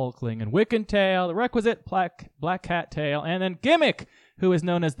requisite Hulkling and Wiccan Tail, the requisite Black Cat Tail, and then Gimmick, who is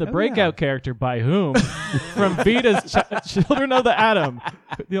known as the breakout character by whom? From Vita's Children of the Atom,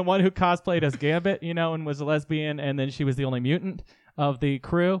 the one who cosplayed as Gambit, and was a lesbian, and then she was the only mutant of the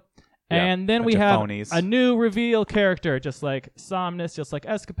crew. Yeah, and then we bunch of have phonies. a new reveal character, just like Somnus, just like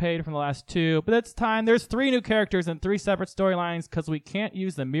Escapade from the last two. But it's time. There's 3 new characters and 3 separate storylines because we can't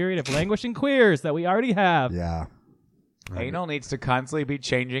use the myriad of languishing queers that we already have. yeah. Anal needs to constantly be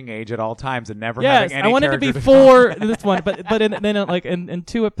changing age at all times and never Yes, having any I want it to be character 4 this one, but in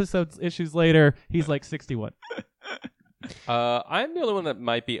 2 issues later, he's like 61. I'm the only one that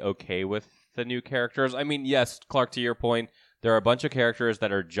might be okay with the new characters. I mean, yes, Clarke, to your point, there are a bunch of characters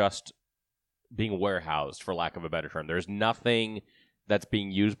that are just being warehoused, for lack of a better term. There's nothing that's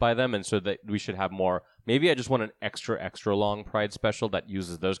being used by them, and so that we should have more. Maybe I just want an extra long Pride special that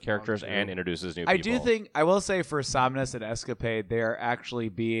uses those characters and introduces new people. I do think, I will say for Somnus and Escapade, they are actually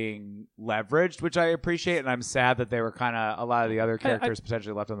being leveraged, which I appreciate, and I'm sad that they were kind of, a lot of the other characters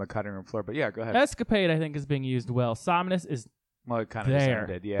potentially left on the cutting room floor. But yeah, go ahead. Escapade, I think, is being used well. Somnus is Well, it kind of just there,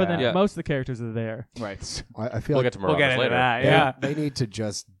 ended, yeah. but then Yeah. most of the characters are there. Right. I feel We'll like get to We'll Marauders get into later. that, they- yeah. they need to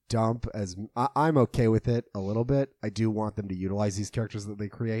just dump as I'm okay with it a little bit. I do want them to utilize these characters that they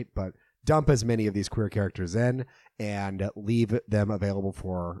create, but dump as many of these queer characters in and leave them available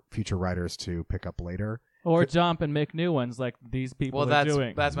for future writers to pick up later. Or jump and make new ones like these people Well, are that's-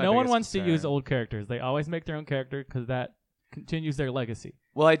 doing. that's my no one biggest wants to concern. use old characters. They always make their own character because that continues their legacy.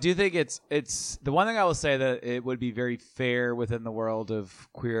 Well, I do think it's the one thing I will say that it would be very fair within the world of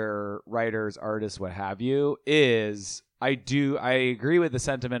queer writers, artists, what have you, is I agree with the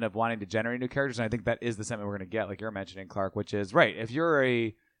sentiment of wanting to generate new characters, and I think that is the sentiment we're going to get, like you're mentioning, Clarke, which is, right, if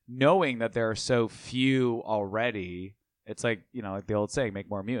you're knowing that there are so few already, it's like, like the old saying, make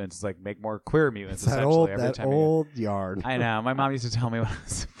more mutants. It's like make more queer mutants, It's that essentially, every old time you- old yarn. I know. My mom used to tell me when I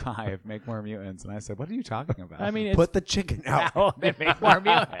was 5, make more mutants, and I said, what are you talking about? I mean, it's, Put the chicken out. now they make more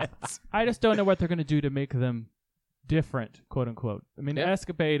mutants. I just don't know what they're going to do to make them different, quote unquote. I mean, Yeah.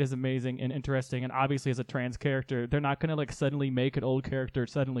 Escapade is amazing and interesting, and obviously as a trans character, they're not going to suddenly make an old character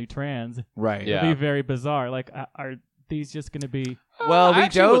suddenly trans. Right. Yeah. It'd be very bizarre. Are these just going to be? Well, I we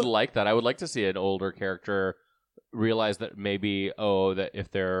actually would don't. like that. I would like to see an older character realize that maybe, that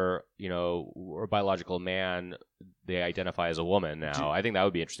if they're, a biological man, they identify as a woman now. I think that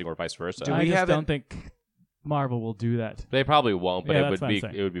would be interesting, or vice versa. Do I we just haven't- don't think Marvel will do that. They probably won't, but Yeah, it that's would what I'm be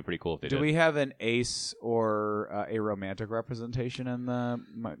saying. it would be pretty cool if they Do did. we have an ace or a romantic representation in the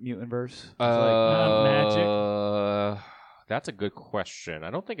mutant verse? Not magic. That's a good question. I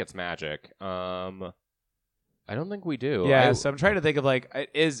don't think it's magic. I don't think we do. Yeah, so I'm trying to think of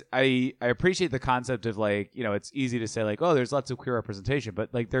I appreciate the concept of it's easy to say oh, there's lots of queer representation, but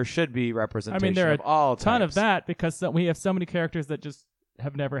there should be representation there are of all Ton of types. that because we have so many characters that just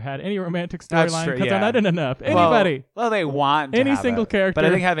have never had any romantic That's storyline true, because yeah. they're not in enough. Anybody. Well, they want to Any have single it. character. But I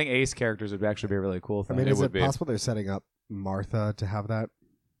think having ace characters would actually be a really cool I thing. mean, It is would it be. possible they're setting up Martha to have that?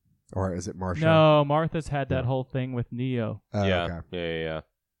 Or is it Marsha? No, Martha's had that whole thing with Neo. Oh, yeah, okay. yeah.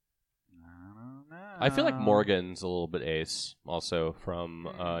 I don't know. I feel like Morgan's a little bit ace, also from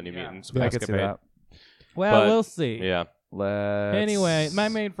New Mutants. with I could see Escapade. that. Well, But- we'll see. Yeah. Anyway, my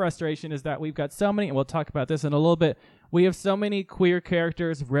main frustration is that we've got so many, and we'll talk about this in a little bit. We have so many queer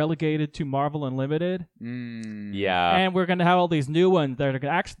characters relegated to Marvel Unlimited, Yeah. and we're going to have all these new ones that are going to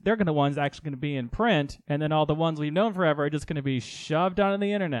actually going to be in print, and then all the ones we've known forever are just going to be shoved onto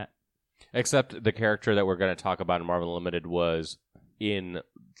the internet. Except the character that we're going to talk about in Marvel Unlimited was in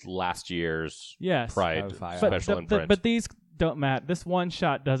last year's Yes, Pride Oh, fire. special in print. but these don't matter. This one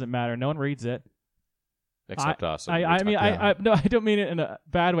shot doesn't matter. No one reads it. except us. and I we mean, talked- no, I don't mean it in a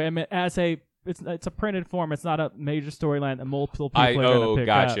bad way. I mean, it's a printed form. It's not a major storyline that multiple people are going to pick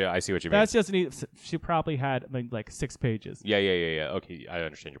gotcha. up. I see what you mean. That's just she probably had like 6 pages. Yeah. Okay, I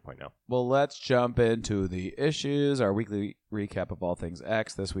understand your point now. Well, let's jump into the issues. Our weekly recap of all things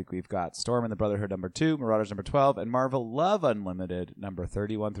X. This week we've got Storm and the Brotherhood number 2, Marauders number 12, and Marvel Love Unlimited number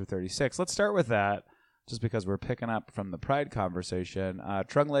 31 through 36. Let's start with that, just because we're picking up from the Pride conversation.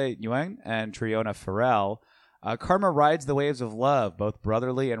 Trung Le Nguyen and Triona Farrell Karma rides the waves of love, both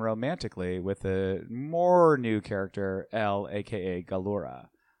brotherly and romantically, with a more new character, L, a.k.a. Galura.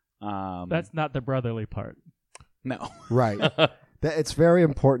 That's not the brotherly part. No. Right. It's very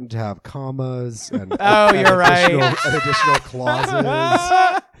important to have commas and additional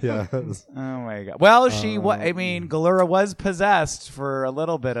clauses. Yes. Oh my god. Well, Galura was possessed for a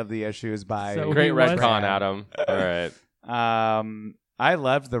little bit of the issues by Great retcon, Adam. All right. I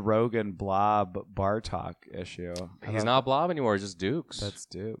loved the Rogan Blob Bartok issue. He's not Blob anymore, just Dukes. That's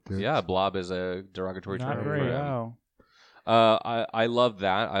Dukes. Yeah, Blob is a derogatory Not term very for him. well. I love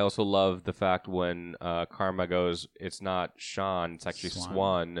that. I also love the fact when Karma goes, it's not Sean, it's actually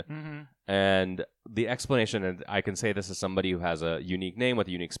Swan. Mm-hmm. And the explanation, and I can say this as somebody who has a unique name with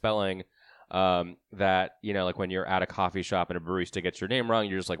a unique spelling, that, like when you're at a coffee shop and a barista gets your name wrong,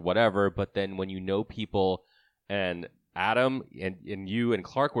 you're just like, whatever. But then when you know people, and Adam and you and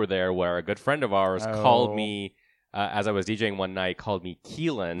Clarke were there, where a good friend of ours called me, as I was DJing one night, called me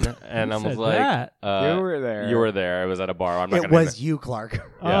Keelan, and I was like, "You were there. You were there. It was at a bar. It was you, Clarke.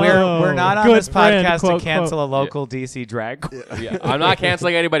 Yeah. We're not on this podcast to cancel a local DC drag queen. Yeah, I'm not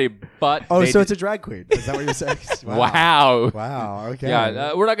canceling anybody, but so it's a drag queen. Is that what you're saying? Wow. Wow. Okay.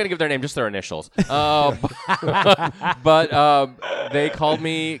 Yeah, we're not going to give their name, just their initials. But they called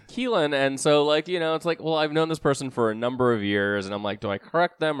me Keelan, and so it's like, well, I've known this person for a number of years, and I'm like, do I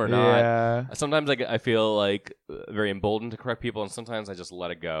correct them or not? Yeah. Sometimes I feel like very emboldened to correct people, and sometimes I just let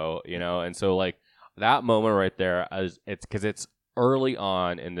it go, and so that moment right there, it's because it's early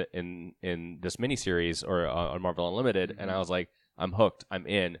on in this miniseries or on Marvel Unlimited, and I was like, I'm hooked, I'm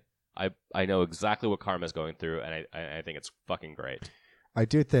in. I know exactly what Karma's going through, and I think it's fucking great. I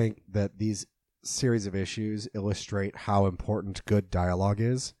do think that these series of issues illustrate how important good dialogue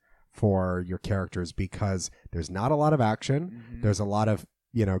is for your characters, because there's not a lot of action. Mm-hmm. There's a lot of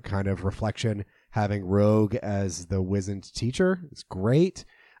kind of reflection. Having Rogue as the wizened teacher is great,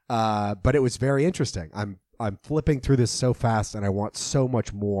 but it was very interesting. I'm flipping through this so fast, and I want so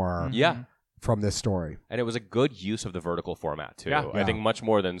much more. Yeah. From this story. And it was a good use of the vertical format, too. Yeah. I think much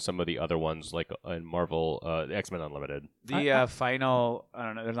more than some of the other ones, like in Marvel, X-Men Unlimited. The final, I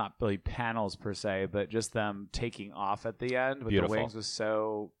don't know, there's not really panels per se, but just them taking off at the end with Beautiful. the wings was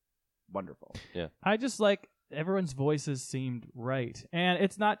so wonderful. Yeah. I just everyone's voices seemed right. And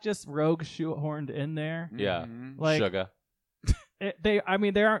it's not just Rogue shoehorned in there. Yeah. Like, Sugar. They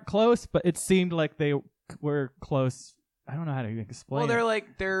aren't close, but it seemed like they were close. I don't know how to even explain. Well,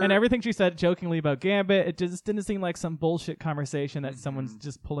 they're and everything she said jokingly about Gambit, it just didn't seem like some bullshit conversation that someone's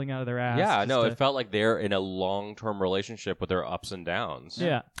just pulling out of their ass. Yeah, no, it felt like they're in a long-term relationship with their ups and downs.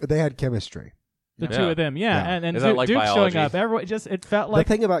 Yeah, they had chemistry. The two of them, and Is that like Duke biology? showing up. Everyone it felt like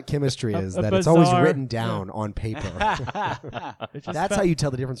the thing about chemistry is that it's always written down on paper. That's how you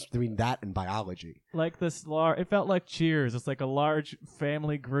tell the difference between that and biology. Like this, it felt like Cheers. It's like a large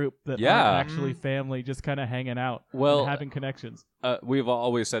family group that aren't actually family, just kind of hanging out, and having connections. We've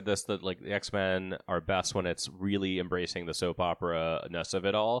always said this, that the X-Men are best when it's really embracing the soap opera-ness of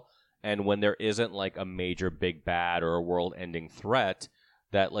it all, and when there isn't a major big bad or a world-ending threat.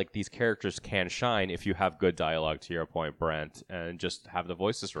 That these characters can shine if you have good dialogue, to your point, Brent, and just have the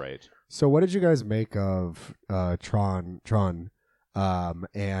voices right. So, what did you guys make of Tron,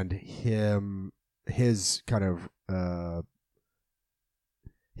 and his kind of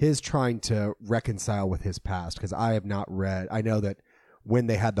his trying to reconcile with his past? Because I have not read. I know that when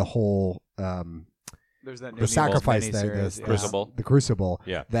they had the whole there's that the sacrifice thing, the Crucible,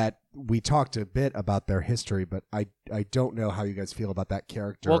 that we talked a bit about their history, but I don't know how you guys feel about that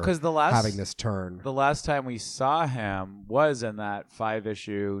character. Well, because having this turn, the last time we saw him was in that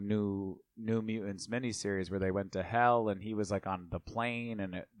 5-issue New Mutants miniseries where they went to hell and he was on the plane,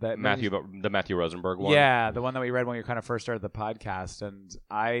 and the Matthew Rosenberg one. Yeah, the one that we read when we kind of first started the podcast, and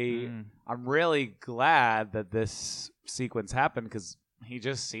I'm really glad that this sequence happened because he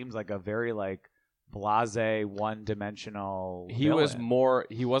just seems like a very blase, one-dimensional villain.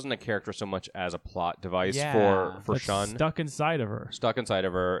 He wasn't a character so much as a plot device for Shun. Stuck inside of her,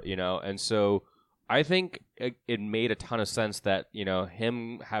 and so I think it made a ton of sense that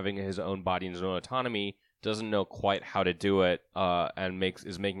him having his own body and his own autonomy doesn't know quite how to do it, and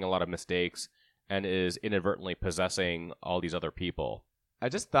is making a lot of mistakes and is inadvertently possessing all these other people. I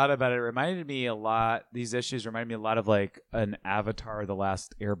just thought about it. It reminded me a lot. These issues reminded me a lot of an Avatar: The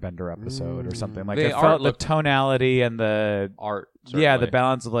Last Airbender episode or something. It felt the tonality and the art. Certainly. Yeah, the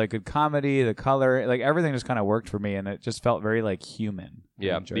balance of good comedy, the color, everything just kind of worked for me, and it just felt very human.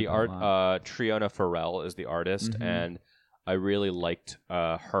 Yeah, the art. Triona Farrell is the artist, and I really liked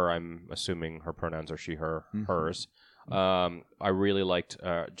her. I'm assuming her pronouns are she, her, hers. I really liked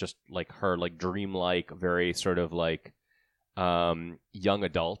just like her like dreamlike, very sort of like young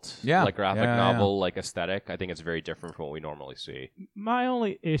adult, like graphic novel, like aesthetic. I think it's very different from what we normally see. My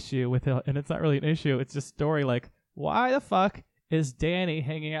only issue with it, and it's not really an issue, it's just story. Like, why the fuck is Danny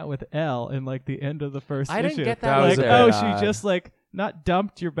hanging out with Elle in like the end of the first issue? I didn't get that. Like, she just like not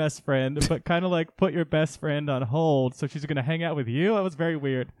dumped your best friend, but kind of like put your best friend on hold, so she's gonna hang out with you. That was very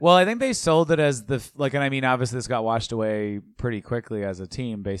weird. Well, I think they sold it as and I mean, obviously this got washed away pretty quickly as a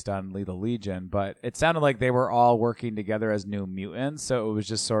team based on Lethal Legion, but it sounded like they were all working together as New Mutants, so it was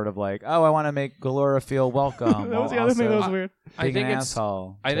just sort of like, oh, I want to make Galora feel welcome. That was the other thing that was weird. I think it's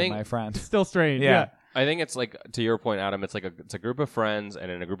asshole. I think my friend. Still strange. Yeah. I think it's like, to your point, Adam, it's like it's a group of friends,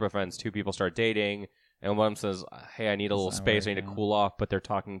 and in a group of friends, two people start dating, and one of them says, hey, I need a little space, I need to cool off, but they're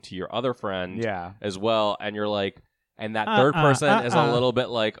talking to your other friend as well, and you're like, and that third person is a little bit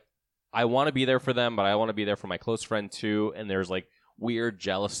like, I want to be there for them, but I want to be there for my close friend too, and there's like weird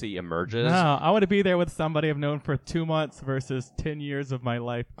jealousy emerges. No, I want to be there with somebody I've known for 2 months versus 10 years of my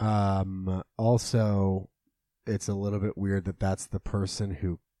life. Also, it's a little bit weird that that's the person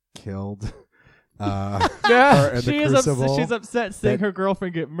who killed... She's upset seeing her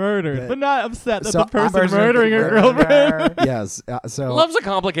girlfriend get murdered, but not upset that the person murdering her girlfriend. Yes. So love's a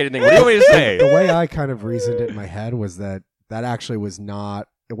complicated thing. What do you want me to say? The way I kind of reasoned it in my head was that actually was not.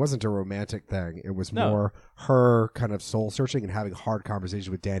 It wasn't a romantic thing. It was more her kind of soul searching and having hard conversations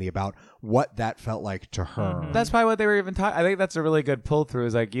with Danny about what that felt like to her. Mm-hmm. That's probably what they were even talking. I think that's a really good pull through.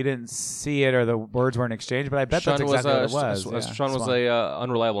 Is like you didn't see it or the words weren't exchanged, but I bet that's exactly what it was. Sean was a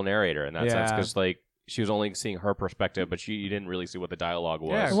unreliable narrator in that sense because like she was only seeing her perspective, but you didn't really see what the dialogue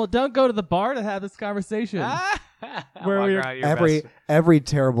was. Yeah. Well, don't go to the bar to have this conversation. Every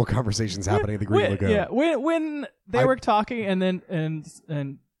terrible conversation's happening at the Green Lagoon. Yeah, when they were talking, and then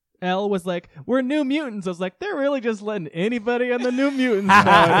and Elle was like, "We're New Mutants." I was like, "They're really just letting anybody on the New Mutants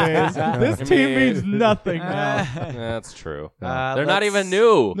nowadays. This team means nothing now." That's true. They're not even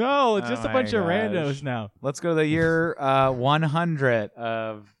new. No, it's just a bunch of randos now. Let's go to the year 100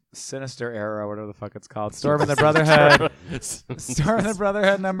 of Sinister Era, whatever the fuck it's called. Storm in the Brotherhood. Storm in the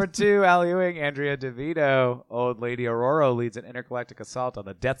Brotherhood #2. Al Ewing, Andrea DeVito. Old Lady Aurora leads an intergalactic assault on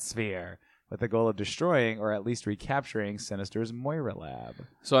the Death Sphere with the goal of destroying or at least recapturing Sinister's Moira lab.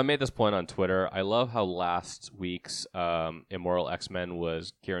 So I made this point on Twitter. I love how last week's Immoral X-Men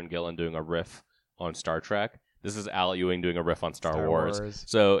was Kieran Gillen doing a riff on Star Trek. This is Al Ewing doing a riff on Star Wars.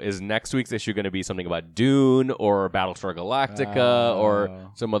 So is next week's issue going to be something about Dune or Battlestar Galactica or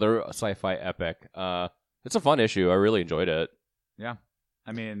some other sci-fi epic? It's a fun issue. I really enjoyed it. Yeah.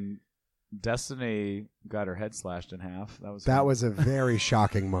 I mean, Destiny got her head slashed in half. That was a very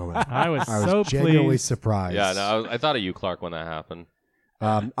shocking moment. I was genuinely pleased. surprised. Yeah, no, I thought of you, Clarke, when that happened.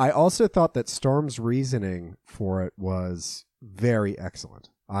 I also thought that Storm's reasoning for it was very excellent.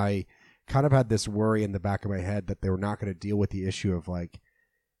 I kind of had this worry in the back of my head that they were not going to deal with the issue of like,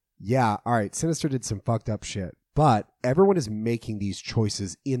 yeah, all right, Sinister did some fucked up shit, but everyone is making these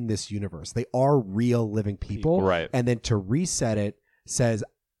choices in this universe. They are real living people. Right. And then to reset it says,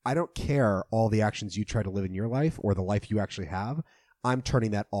 I don't care all the actions you try to live in your life or the life you actually have. I'm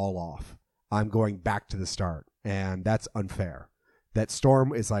turning that all off. I'm going back to the start. And that's unfair. That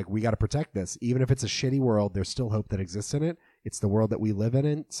Storm is like, we got to protect this. Even if it's a shitty world, there's still hope that exists in it. It's the world that we live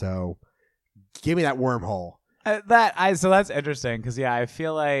in. So give me that wormhole. So that's interesting because I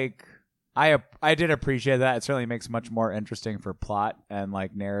feel like I did appreciate that. It certainly makes much more interesting for plot and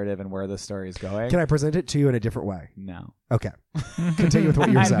like narrative and where the story is going. Can I present it to you in a different way? No. Okay. Continue with what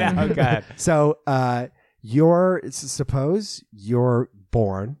you were saying. Okay. So suppose you're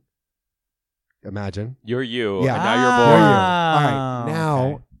born. Imagine. You're you. Yeah. And now you're born. You're you. All right.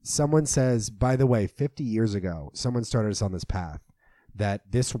 Now someone says, by the way, 50 years ago, someone started us on this path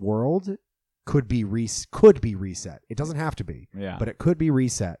that this world could be reset. It doesn't have to be, but it could be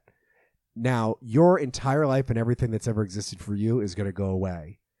reset. Now, your entire life and everything that's ever existed for you is going to go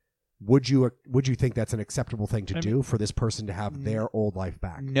away. Would you think that's an acceptable thing to do for this person to have their old life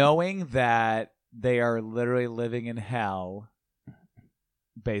back? Knowing that they are literally living in hell,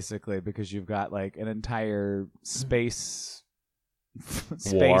 basically, because you've got like an entire space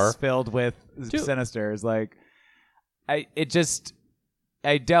filled with Sinisters. Like, I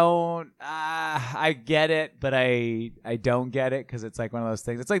get it, but I don't get it because it's like one of those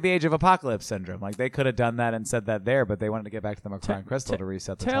things. It's like the Age of Apocalypse syndrome. Like they could have done that and said that there, but they wanted to get back to the Macron Crystal to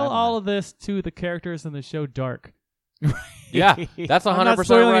reset the Tell timeline. all of this to the characters in the show Dark. Yeah, that's 100% I'm not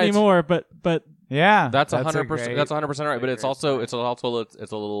spoiling right. anymore, but yeah, that's 100%. That's 100% right. But it's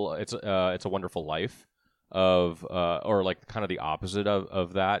a Wonderful Life of or like kind of the opposite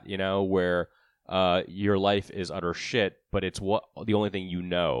of that. You know, where your life is utter shit, but it's the only thing you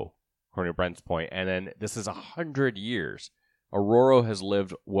know, according to Brent's point. And then this is 100 years. Aurora has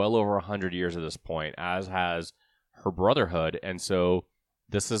lived well over 100 years at this point, as has her Brotherhood, and so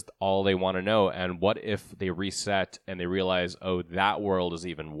this is all they want to know. And what if they reset and they realize, oh, that world is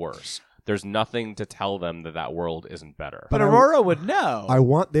even worse? There's nothing to tell them that world isn't better. But Aurora would know. I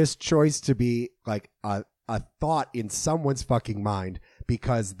want this choice to be like a thought in someone's fucking mind,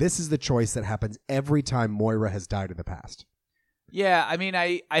 because this is the choice that happens every time Moira has died in the past. Yeah, I mean,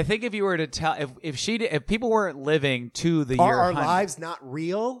 I think if you were to tell, if people weren't living to the year Are our 100, lives not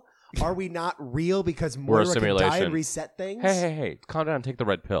real? Are we not real because Moira can die and reset things? Hey, calm down, take the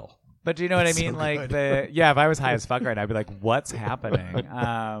red pill. But do you know what I mean? So like good. if I was high as fuck right now, I'd be like, what's happening?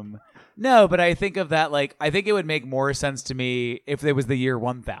 No, but I think of that, like, I think it would make more sense to me if it was the year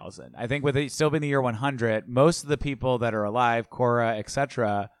 1000. I think with it still being the year 100, most of the people that are alive, Cora,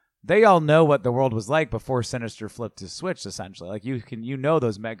 etc., they all know what the world was like before Sinister flipped his switch, essentially. Like, you know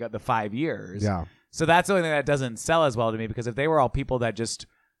those the 5 years. Yeah. So that's the only thing that doesn't sell as well to me, because if they were all people that just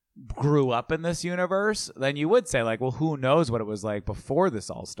grew up in this universe, then you would say, like, well, who knows what it was like before this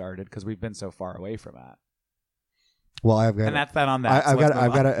all started, because we've been so far away from it. Well, I've got and that's that on that. I've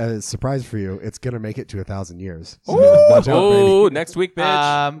got a surprise for you. It's gonna make it to 1,000 years. So Ooh. watch out, Oh, baby. next week,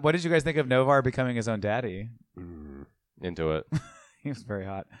 bitch. What did you guys think of Novar becoming his own daddy? Into it. He was very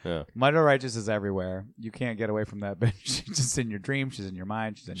hot. Yeah. Mother Righteous is everywhere. You can't get away from that bitch. She's just in your dreams. She's in your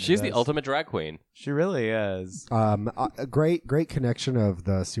mind. She's the ultimate drag queen. She really is. A great connection of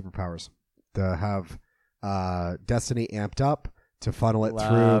the superpowers to have Destiny amped up, to funnel it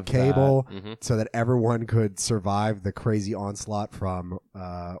Love through Cable, that. so that everyone could survive the crazy onslaught from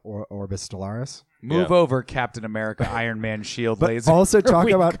Orbis Stellaris. Move over, Captain America, Iron Man, Shield But laser. also talk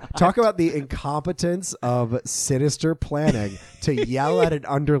about the incompetence of Sinister planning to yell at an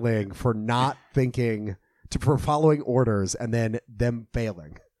underling for not thinking, for following orders, and then them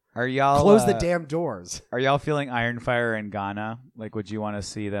failing. Are y'all Close the damn doors. Are y'all feeling Ironfire and Ghana? Like, would you want to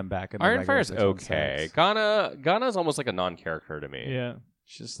see them back in the Ironfire's okay. Ghana's almost like a non-character to me. Yeah.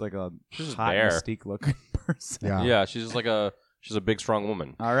 She's just like a She's hot there. Mystique-looking person. Yeah. Yeah, she's just like she's a big, strong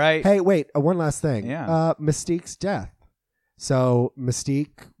woman. All right. Hey, wait, one last thing. Yeah. Mystique's death. So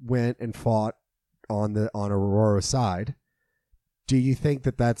Mystique went and fought on Aurora's side. Do you think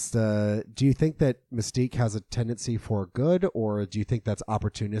that Mystique has a tendency for good, or do you think that's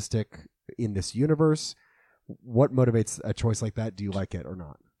opportunistic in this universe? What motivates a choice like that? Do you like it or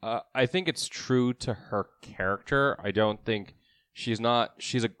not? I think it's true to her character. I don't think she's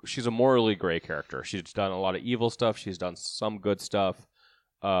a morally gray character. She's done a lot of evil stuff. She's done some good stuff.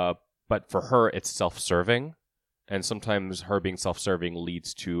 But for her, it's self-serving. And sometimes her being self-serving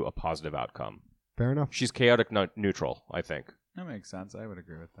leads to a positive outcome. Fair enough. She's chaotic neutral, I think. That makes sense. I would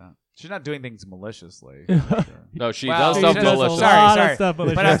agree with that. She's not doing things maliciously. No, she Well, does she stuff does a malicious. lot. Sorry. Stuff But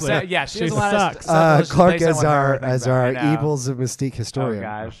I'm maliciously. saying, yeah, she does a lot sucks. of stuff malicious Clarke based on as what her our things are. I know. evils of Mystique historian. Oh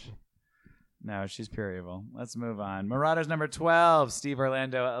gosh. No, she's pure evil. Let's move on. Marauders number 12. Steve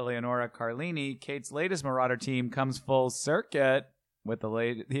Orlando, Eleonora Carlini. Kate's latest Marauder team comes full circuit with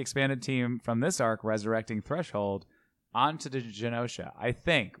the expanded team from this arc resurrecting Threshold onto the Genosha. I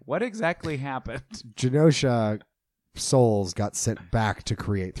think. What exactly happened? Genosha souls got sent back to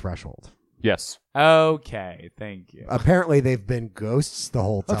create Threshold. Yes. Okay, thank you. Apparently, they've been ghosts the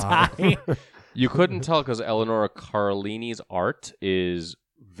whole time. You couldn't tell because Eleonora Carlini's art is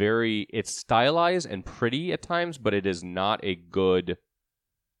it's stylized and pretty at times, but it is not a good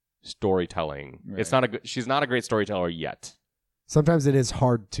storytelling. Right. It's not she's not a great storyteller yet. Sometimes it is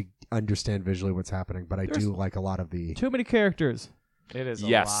hard to understand visually what's happening, but I do like a lot of the... Too many characters. It is.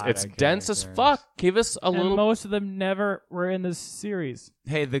 Yes, a lot it's of dense as characters. fuck. Give us a And little. most of them never were in this series.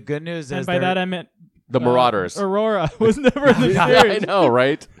 Hey, the good news And is by that I meant The Marauders. Aurora was never in the Yeah, series. I know,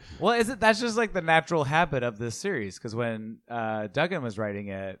 right? well, that's just like the natural habit of this series. Because when Duggan was writing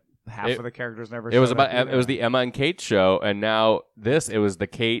it, half of the characters never. It was showed up it was either. the Emma and Kate show, and now it was the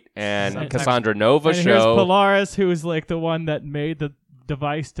Kate and Sometimes- Cassandra Nova And here's show. Polaris, who was like the one that made the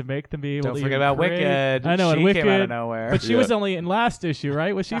device to make them be able Don't to forget even about create. Wicked. I know, she and Wicked. came out of nowhere. But she Yeah. was only in last issue,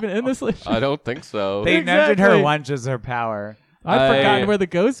 right? Was she even in this issue? I don't think so. They mentioned her Exactly. once as her power. I've I- forgotten where the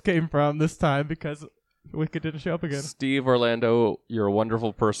ghost came from this time because Wicked didn't show up again. Steve Orlando, you're a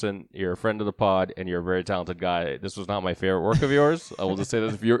wonderful person. You're a friend of the pod, and you're a very talented guy. This was not my favorite work of yours. I will just say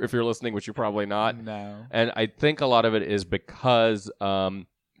this if you're listening, which you're probably not. No. And I think a lot of it is because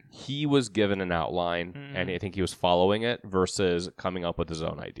he was given an outline, and I think he was following it versus coming up with his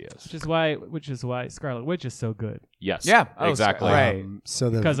own ideas. Which is why Scarlet Witch is so good. Yes. Yeah. Exactly. Right.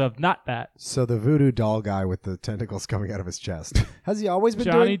 Because of not that. So the voodoo doll guy with the tentacles coming out of his chest. Has he always been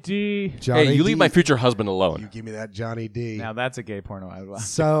Johnny doing? D. Johnny Hey, you leave D. my future husband alone. You give me that Johnny D. Now that's a gay porno I'd watch.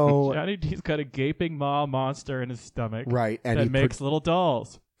 So Johnny D's got a gaping maw monster in his stomach. right, and that he makes little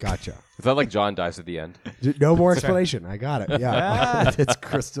dolls. Gotcha. Is that like John dies at the end? No more explanation. I got it. Yeah, it's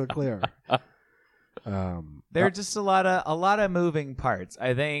crystal clear. There are just a lot of moving parts.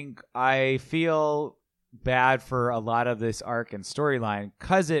 I think I feel bad for a lot of this arc and storyline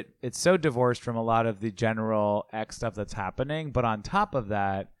because it's so divorced from a lot of the general X stuff that's happening. But on top of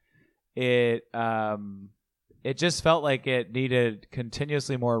that, it just felt like it needed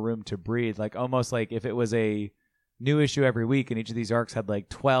continuously more room to breathe. Like almost like if it was a new issue every week and each of these arcs had like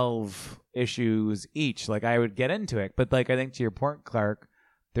 12 issues each, like I would get into it. But like I think to your point, Clarke,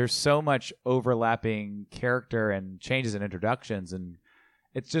 there's so much overlapping character and changes and introductions, and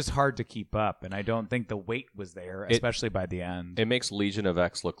it's just hard to keep up. And I don't think the weight was there, especially by the end. It makes Legion of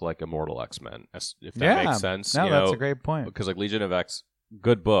X look like Immortal X-Men, if that makes sense. No, that's a great point. Because like Legion of X,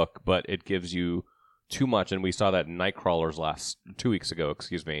 good book, but it gives you too much, and we saw that in Nightcrawlers 2 weeks ago,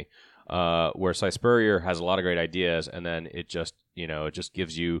 where Cy Spurrier has a lot of great ideas, and then it just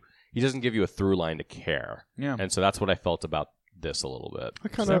gives you, he doesn't give you a through line to care. Yeah. And so that's what I felt about this a little bit.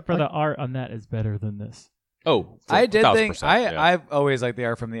 Except for the art on that is better than this. Oh, I did think 1,000%, yeah. I've always liked the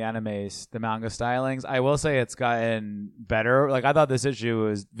art from the animes, the manga stylings. I will say it's gotten better. Like I thought this issue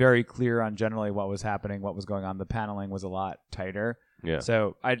was very clear on generally what was happening, what was going on. The paneling was a lot tighter. Yeah.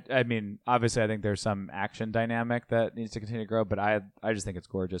 So I mean, obviously, I think there's some action dynamic that needs to continue to grow, but I just think it's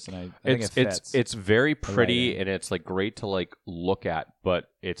gorgeous, and I think it fits. It's very pretty, and it's like great to like look at, but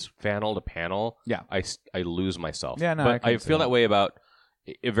it's panel to panel. Yeah. I lose myself. Yeah, no, but I I feel that way about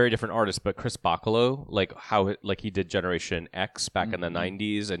a very different artist, but Chris Bacalo, like how he did Generation X back in the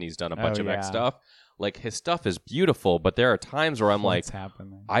 90s, and he's done a bunch of X stuff. Like his stuff is beautiful, but there are times where I'm like,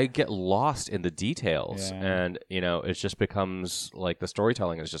 happening? I get lost in the details, Yeah. and it just becomes like the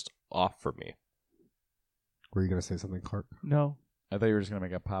storytelling is just off for me. Were you going to say something, Clarke? No. I thought you were just gonna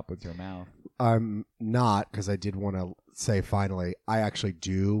make a pop with your mouth. I'm not, because I did want to say finally, I actually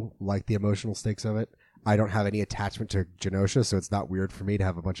do like the emotional stakes of it. I don't have any attachment to Genosha, so it's not weird for me to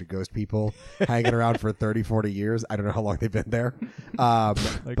have a bunch of ghost people hanging around for 30, 40 years. I don't know how long they've been there.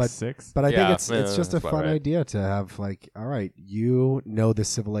 Like 6. But I Yeah, think it's just a fun idea to have, like, all right, you know this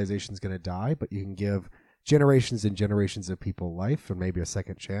civilization's going to die, but you can give generations and generations of people life and maybe a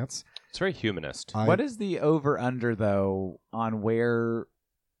second chance. It's very humanist. What is the over-under, though, on where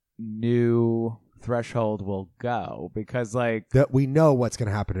new Threshold will go? Because, like, that we know what's going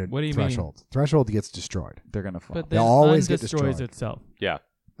to happen in What do you Threshold. Mean? Threshold gets destroyed. they're going to fall. But They'll then always get destroys destroyed. itself. Yeah.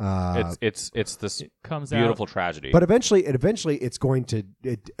 It's this Comes beautiful out. tragedy. But eventually it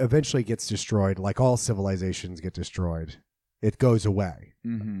eventually gets destroyed, like all civilizations get destroyed. It goes away,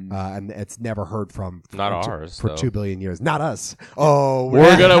 and it's never heard from. Not ours, for though. 2 billion years. Not us. Oh,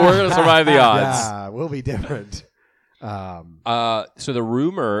 we're gonna survive the odds. Yeah, we'll be different. So the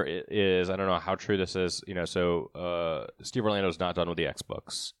rumor is, I don't know how true this is. Steve Orlando's not done with the X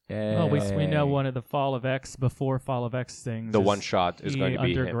books. Well, we know one of the Fall of X before Fall of X things. The is one shot is going to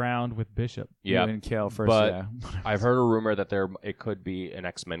be him. underground with Bishop. Yeah, and kill first. but Yeah. I've heard a rumor that it could be an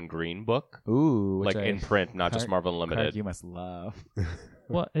X-Men Green book, Ooh, like in print, not just Marvel Unlimited. Clarke, you must love.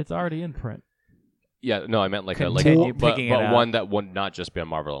 Well, it's already in print. Yeah, no, I meant like Continue but picking it up. one that would not just be on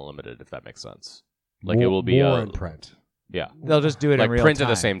Marvel Unlimited, if that makes sense. Like it will be more in print. Yeah, They'll just do it like in real print time. at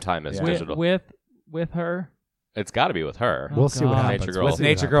the same time as digital. With her. It's got to be with her. Oh, We'll see what God. happens. Nature Girl. We'll With see what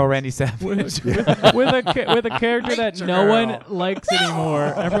Nature Girl, happens. Randy Savage. with a character that Nature no Girl. one likes anymore.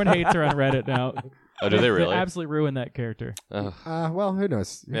 Everyone hates her on Reddit now. Oh, do they really? absolutely ruined that character. Well, who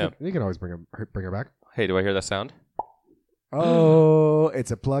knows? Yeah. You can always bring her back. Hey, do I hear that sound? Oh,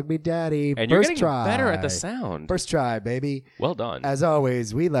 it's a Plug Me Daddy. And you're First getting try. better at the sound. First try, baby. Well done. As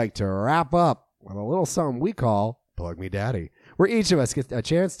always, we like to wrap up with a little something we call Plug Me Daddy, where each of us gets a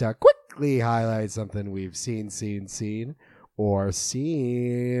chance to quickly highlight something we've seen, or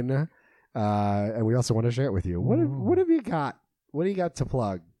seen. And we also want to share it with you. What have you got? What do you got to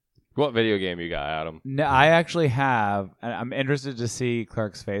plug? What video game you got, Adam? No, I actually have. And I'm interested to see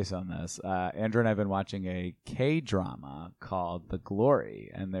Clarke's face on this. Andrew and I have been watching a K-drama called The Glory,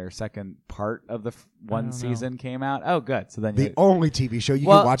 and their second part of the one season came out. Oh, good. So then The only TV show you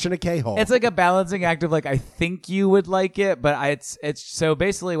can watch in a K-hole. It's like a balancing act of like, I think you would like it, but it's so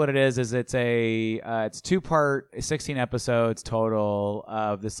basically what it is it's a it's 2-part, 16 episodes total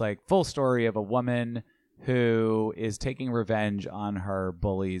of this like full story of a woman who is taking revenge on her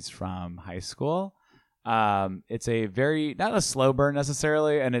bullies from high school. It's a very, not a slow burn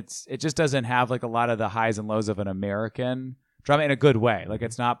necessarily, and it just doesn't have like a lot of the highs and lows of an American drama in a good way. Like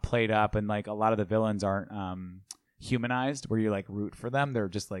it's not played up, and like a lot of the villains aren't humanized where you like root for them. They're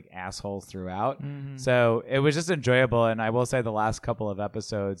just like assholes throughout. So it was just enjoyable, and I will say the last couple of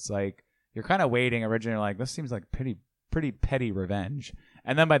episodes, like you're kind of waiting originally, like this seems like pretty petty revenge,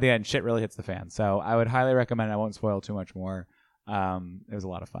 and then by the end shit really hits the fan. So I would highly recommend it. I won't spoil too much more. It was a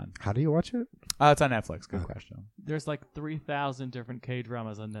lot of fun. How do you watch it? It's on Netflix. Good question. There's like 3,000 different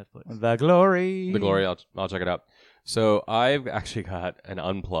K-dramas on Netflix. The Glory. I'll check it out. So I've actually got an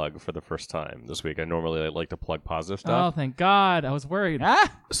unplug for the first time this week. I normally like to plug positive Oh, stuff. thank God. I was worried.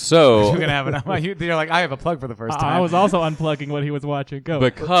 So You're gonna have you're like, I have a plug for the first time. I was also unplugging what he was watching. Go.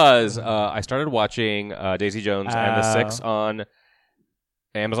 because I started watching Daisy Jones and the Six on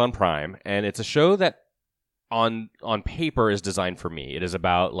Amazon Prime, and it's a show that on paper is designed for me. It is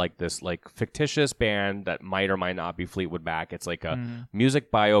about like this like fictitious band that might or might not be Fleetwood Mac. It's like a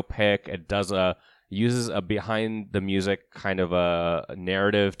music biopic. It uses a behind the music kind of a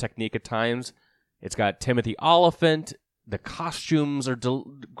narrative technique at times. It's got Timothy Oliphant. The costumes are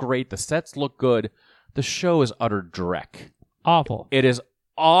great. The sets look good. The show is utter dreck. Awful. It is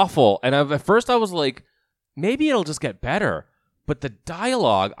awful. And at first I was like, maybe it'll just get better. But the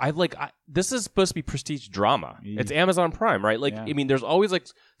dialogue, this is supposed to be prestige drama. It's Amazon Prime, right? Like, I mean, there's always like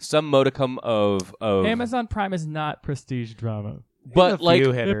some modicum of Amazon Prime is not prestige drama. But like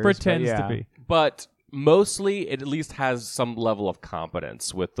it pretends to be. But mostly, it at least has some level of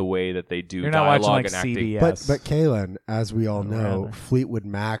competence with the way that they do You're not dialogue watching, and like, acting. CBS. But Kaylin, as we all know, Rather. Fleetwood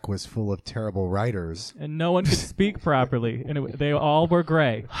Mac was full of terrible writers. And no one could speak properly. And they all were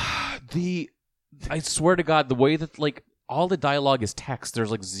gray. I swear to God, the way that like all the dialogue is text,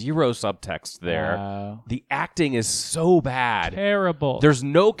 there's like zero subtext there. The acting is so bad. Terrible. There's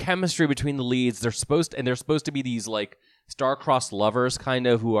no chemistry between the leads. They're supposed to be these like star-crossed lovers kind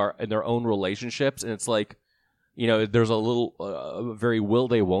of who are in their own relationships, and it's like, you know, there's a little very will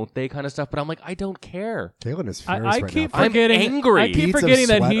they won't they kind of stuff, but I'm like, I don't care. Kaylin is furious I right keep now. forgetting. I'm angry. I keep Beads of forgetting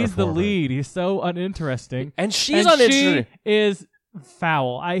that sweat he's are the forming. lead. He's so uninteresting. And she's and uninteresting. She is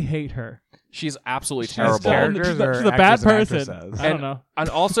foul. I hate her. She's absolutely She's terrible. characters She's or a bad actors and person. actresses? I don't know. And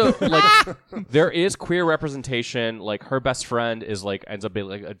also, like, there is queer representation. Like, her best friend is like ends up being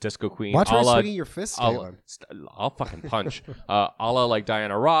like a disco queen. Watch her a la- swinging your fists, Kaylin. I'll fucking punch. A la like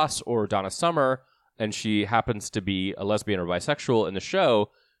Diana Ross or Donna Summer, and she happens to be a lesbian or bisexual in the show.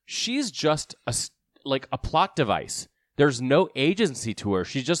 She's just like a plot device. There's no agency to her.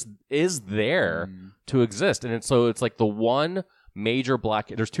 She just is there to exist, and so it's like the one major black.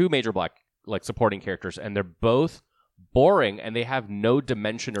 There's two major black like supporting characters, and they're both boring, and they have no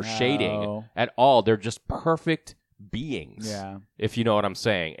dimension or shading at all. They're just perfect beings. Yeah. If you know what I'm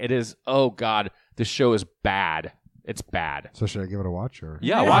saying. It is, oh God, this show is bad. It's bad. So should I give it a watch? Or?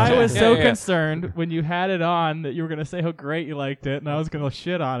 Yeah, watch I it. was Yeah, so yeah. concerned when you had it on that you were going to say how great you liked it, and I was going to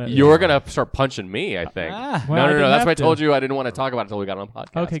shit on it. You were going to start punching me, I think. Well, no. I didn't That's have why I to. told you I didn't want to talk about it until we got on the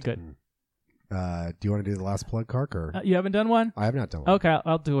podcast. Okay, good. Do you want to do the last plug, Clarke? Or You haven't done one? I have not done one. Okay,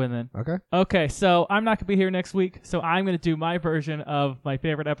 I'll do it then. Okay. Okay, so I'm not going to be here next week, so I'm going to do my version of my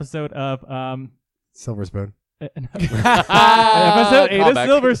favorite episode of Silver Spoon. episode 8 of Callback.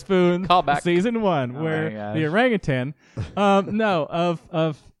 Silver Spoon, Callback. season 1, Oh where my gosh. the orangutan,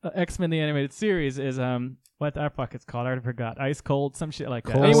 of X-Men the animated series is what the fuck it's called? I already forgot. Ice Cold, some shit like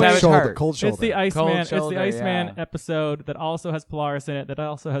that. Cold Anyway, Savage shoulder. Heart. Cold shoulder. it's the Cold Iceman. Shoulder, It's the Iceman yeah. episode that also has Polaris in it. That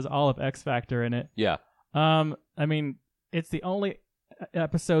also has all of X Factor in it. Yeah. I mean, it's the only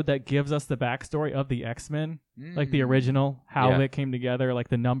episode that gives us the backstory of the X-Men, like the original, how Yeah. they came together, like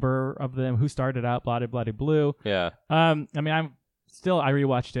the number of them, who started out, blah, blah, blah, blue. Yeah. I mean, I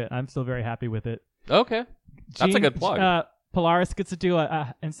rewatched it. I'm still very happy with it. Okay. That's a good plug. Polaris gets to do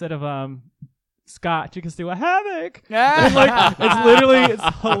instead of Scott, she gets to do a Havoc. And, like,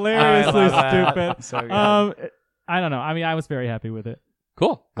 it's hilariously I love that. stupid. So good. I don't know. I mean, I was very happy with it.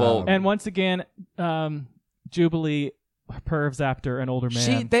 Cool. Well, And once again, Jubilee pervs after an older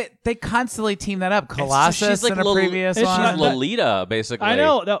man. They constantly team that up. Colossus she's like in a previous she's she's one. Lolita, basically. I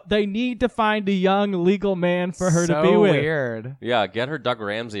know. They need to find a young legal man for her to be with. Weird. Yeah, get her Doug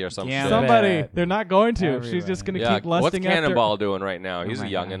Ramsey or some Yeah, shit. Somebody. Bet. They're not going to. Everybody. She's just going to Yeah, keep lusting what's after. Cannonball doing right now? He's a my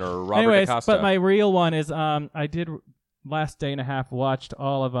youngin' gosh. or Robert Anyways, DaCosta. but my real one is I did last day and a half watched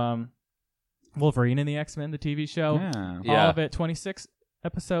all of Wolverine and the X-Men, the TV show. Yeah. All of it, 26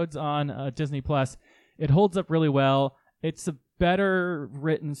 episodes on Disney Plus. It holds up really well. It's a better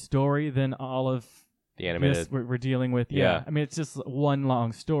written story than all of the animated. this we're dealing with. Yeah. I mean, it's just one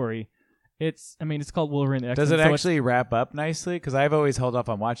long story. it's called Wolverine. X-Men, Does it so actually wrap up nicely? Because I've always held off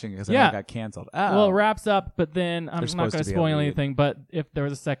on watching it because I know it got canceled. Oh. Well, it wraps up, but then I'm not supposed going to to be spoil able to anything. But if there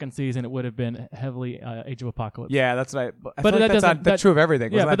was a second season, it would have been heavily Age of Apocalypse. Yeah, that's what I But feel like that's true of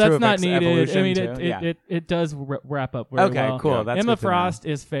everything. Yeah, Wasn't but that true that's of not needed. Evolution I mean, too? it does wrap up very well. Okay, cool. Yeah. That's Emma good to know. Frost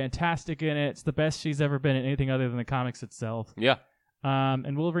is fantastic in it. It's the best she's ever been in anything other than the comics itself. Yeah.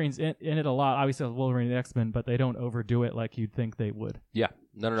 And Wolverine's in it a lot. Obviously, Wolverine and X-Men, but they don't overdo it like you'd think they would. Yeah.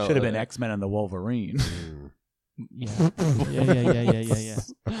 No. Should have been X-Men and the Wolverine. Yeah. Yeah.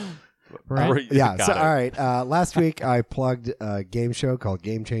 Right? Yeah. Got So it. all right. Last week I plugged a game show called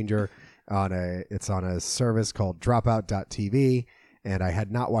Game Changer it's on a service called Dropout.tv, and I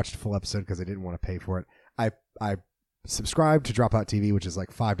had not watched a full episode because I didn't want to pay for it. I subscribed to Dropout TV, which is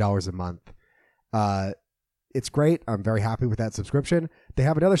like $5 a month. It's great. I'm very happy with that subscription. They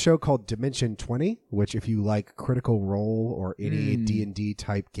have another show called Dimension 20, which if you like Critical Role or any D&D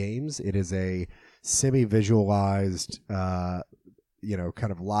type games, it is a semi-visualized, kind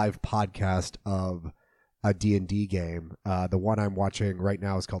of live podcast of a D&D game. The one I'm watching right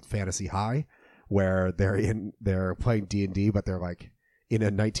now is called Fantasy High, where they're playing D&D, but they're like in a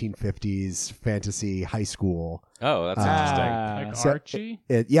 1950s fantasy high school. Oh, that's interesting. Like So Archie?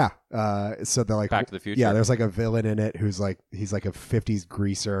 So they're like Back to the Future. Yeah, there's like a villain in it he's like a 50s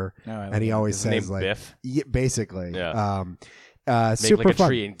greaser, and he always His says name's like Biff. Yeah, basically. Yeah. Make Super like a fun.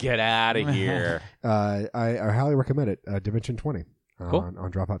 tree and get out of here. I highly recommend it. Dimension 20 Cool. on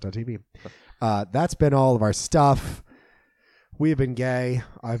Dropout.tv. That's been all of our stuff. We've been gay.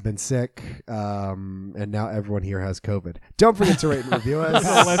 I've been sick. And now everyone here has COVID. Don't forget to rate and review us.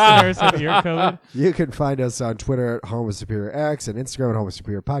 The listeners have ear COVID. You can find us on Twitter at Home of Superior X and Instagram at Home of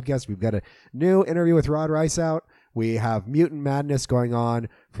Superior Podcast. We've got a new interview with Rod Rice out. We have Mutant Madness going on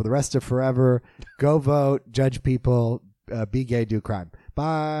for the rest of forever. Go vote, judge people, be gay, do crime.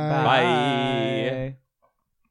 Bye. Bye.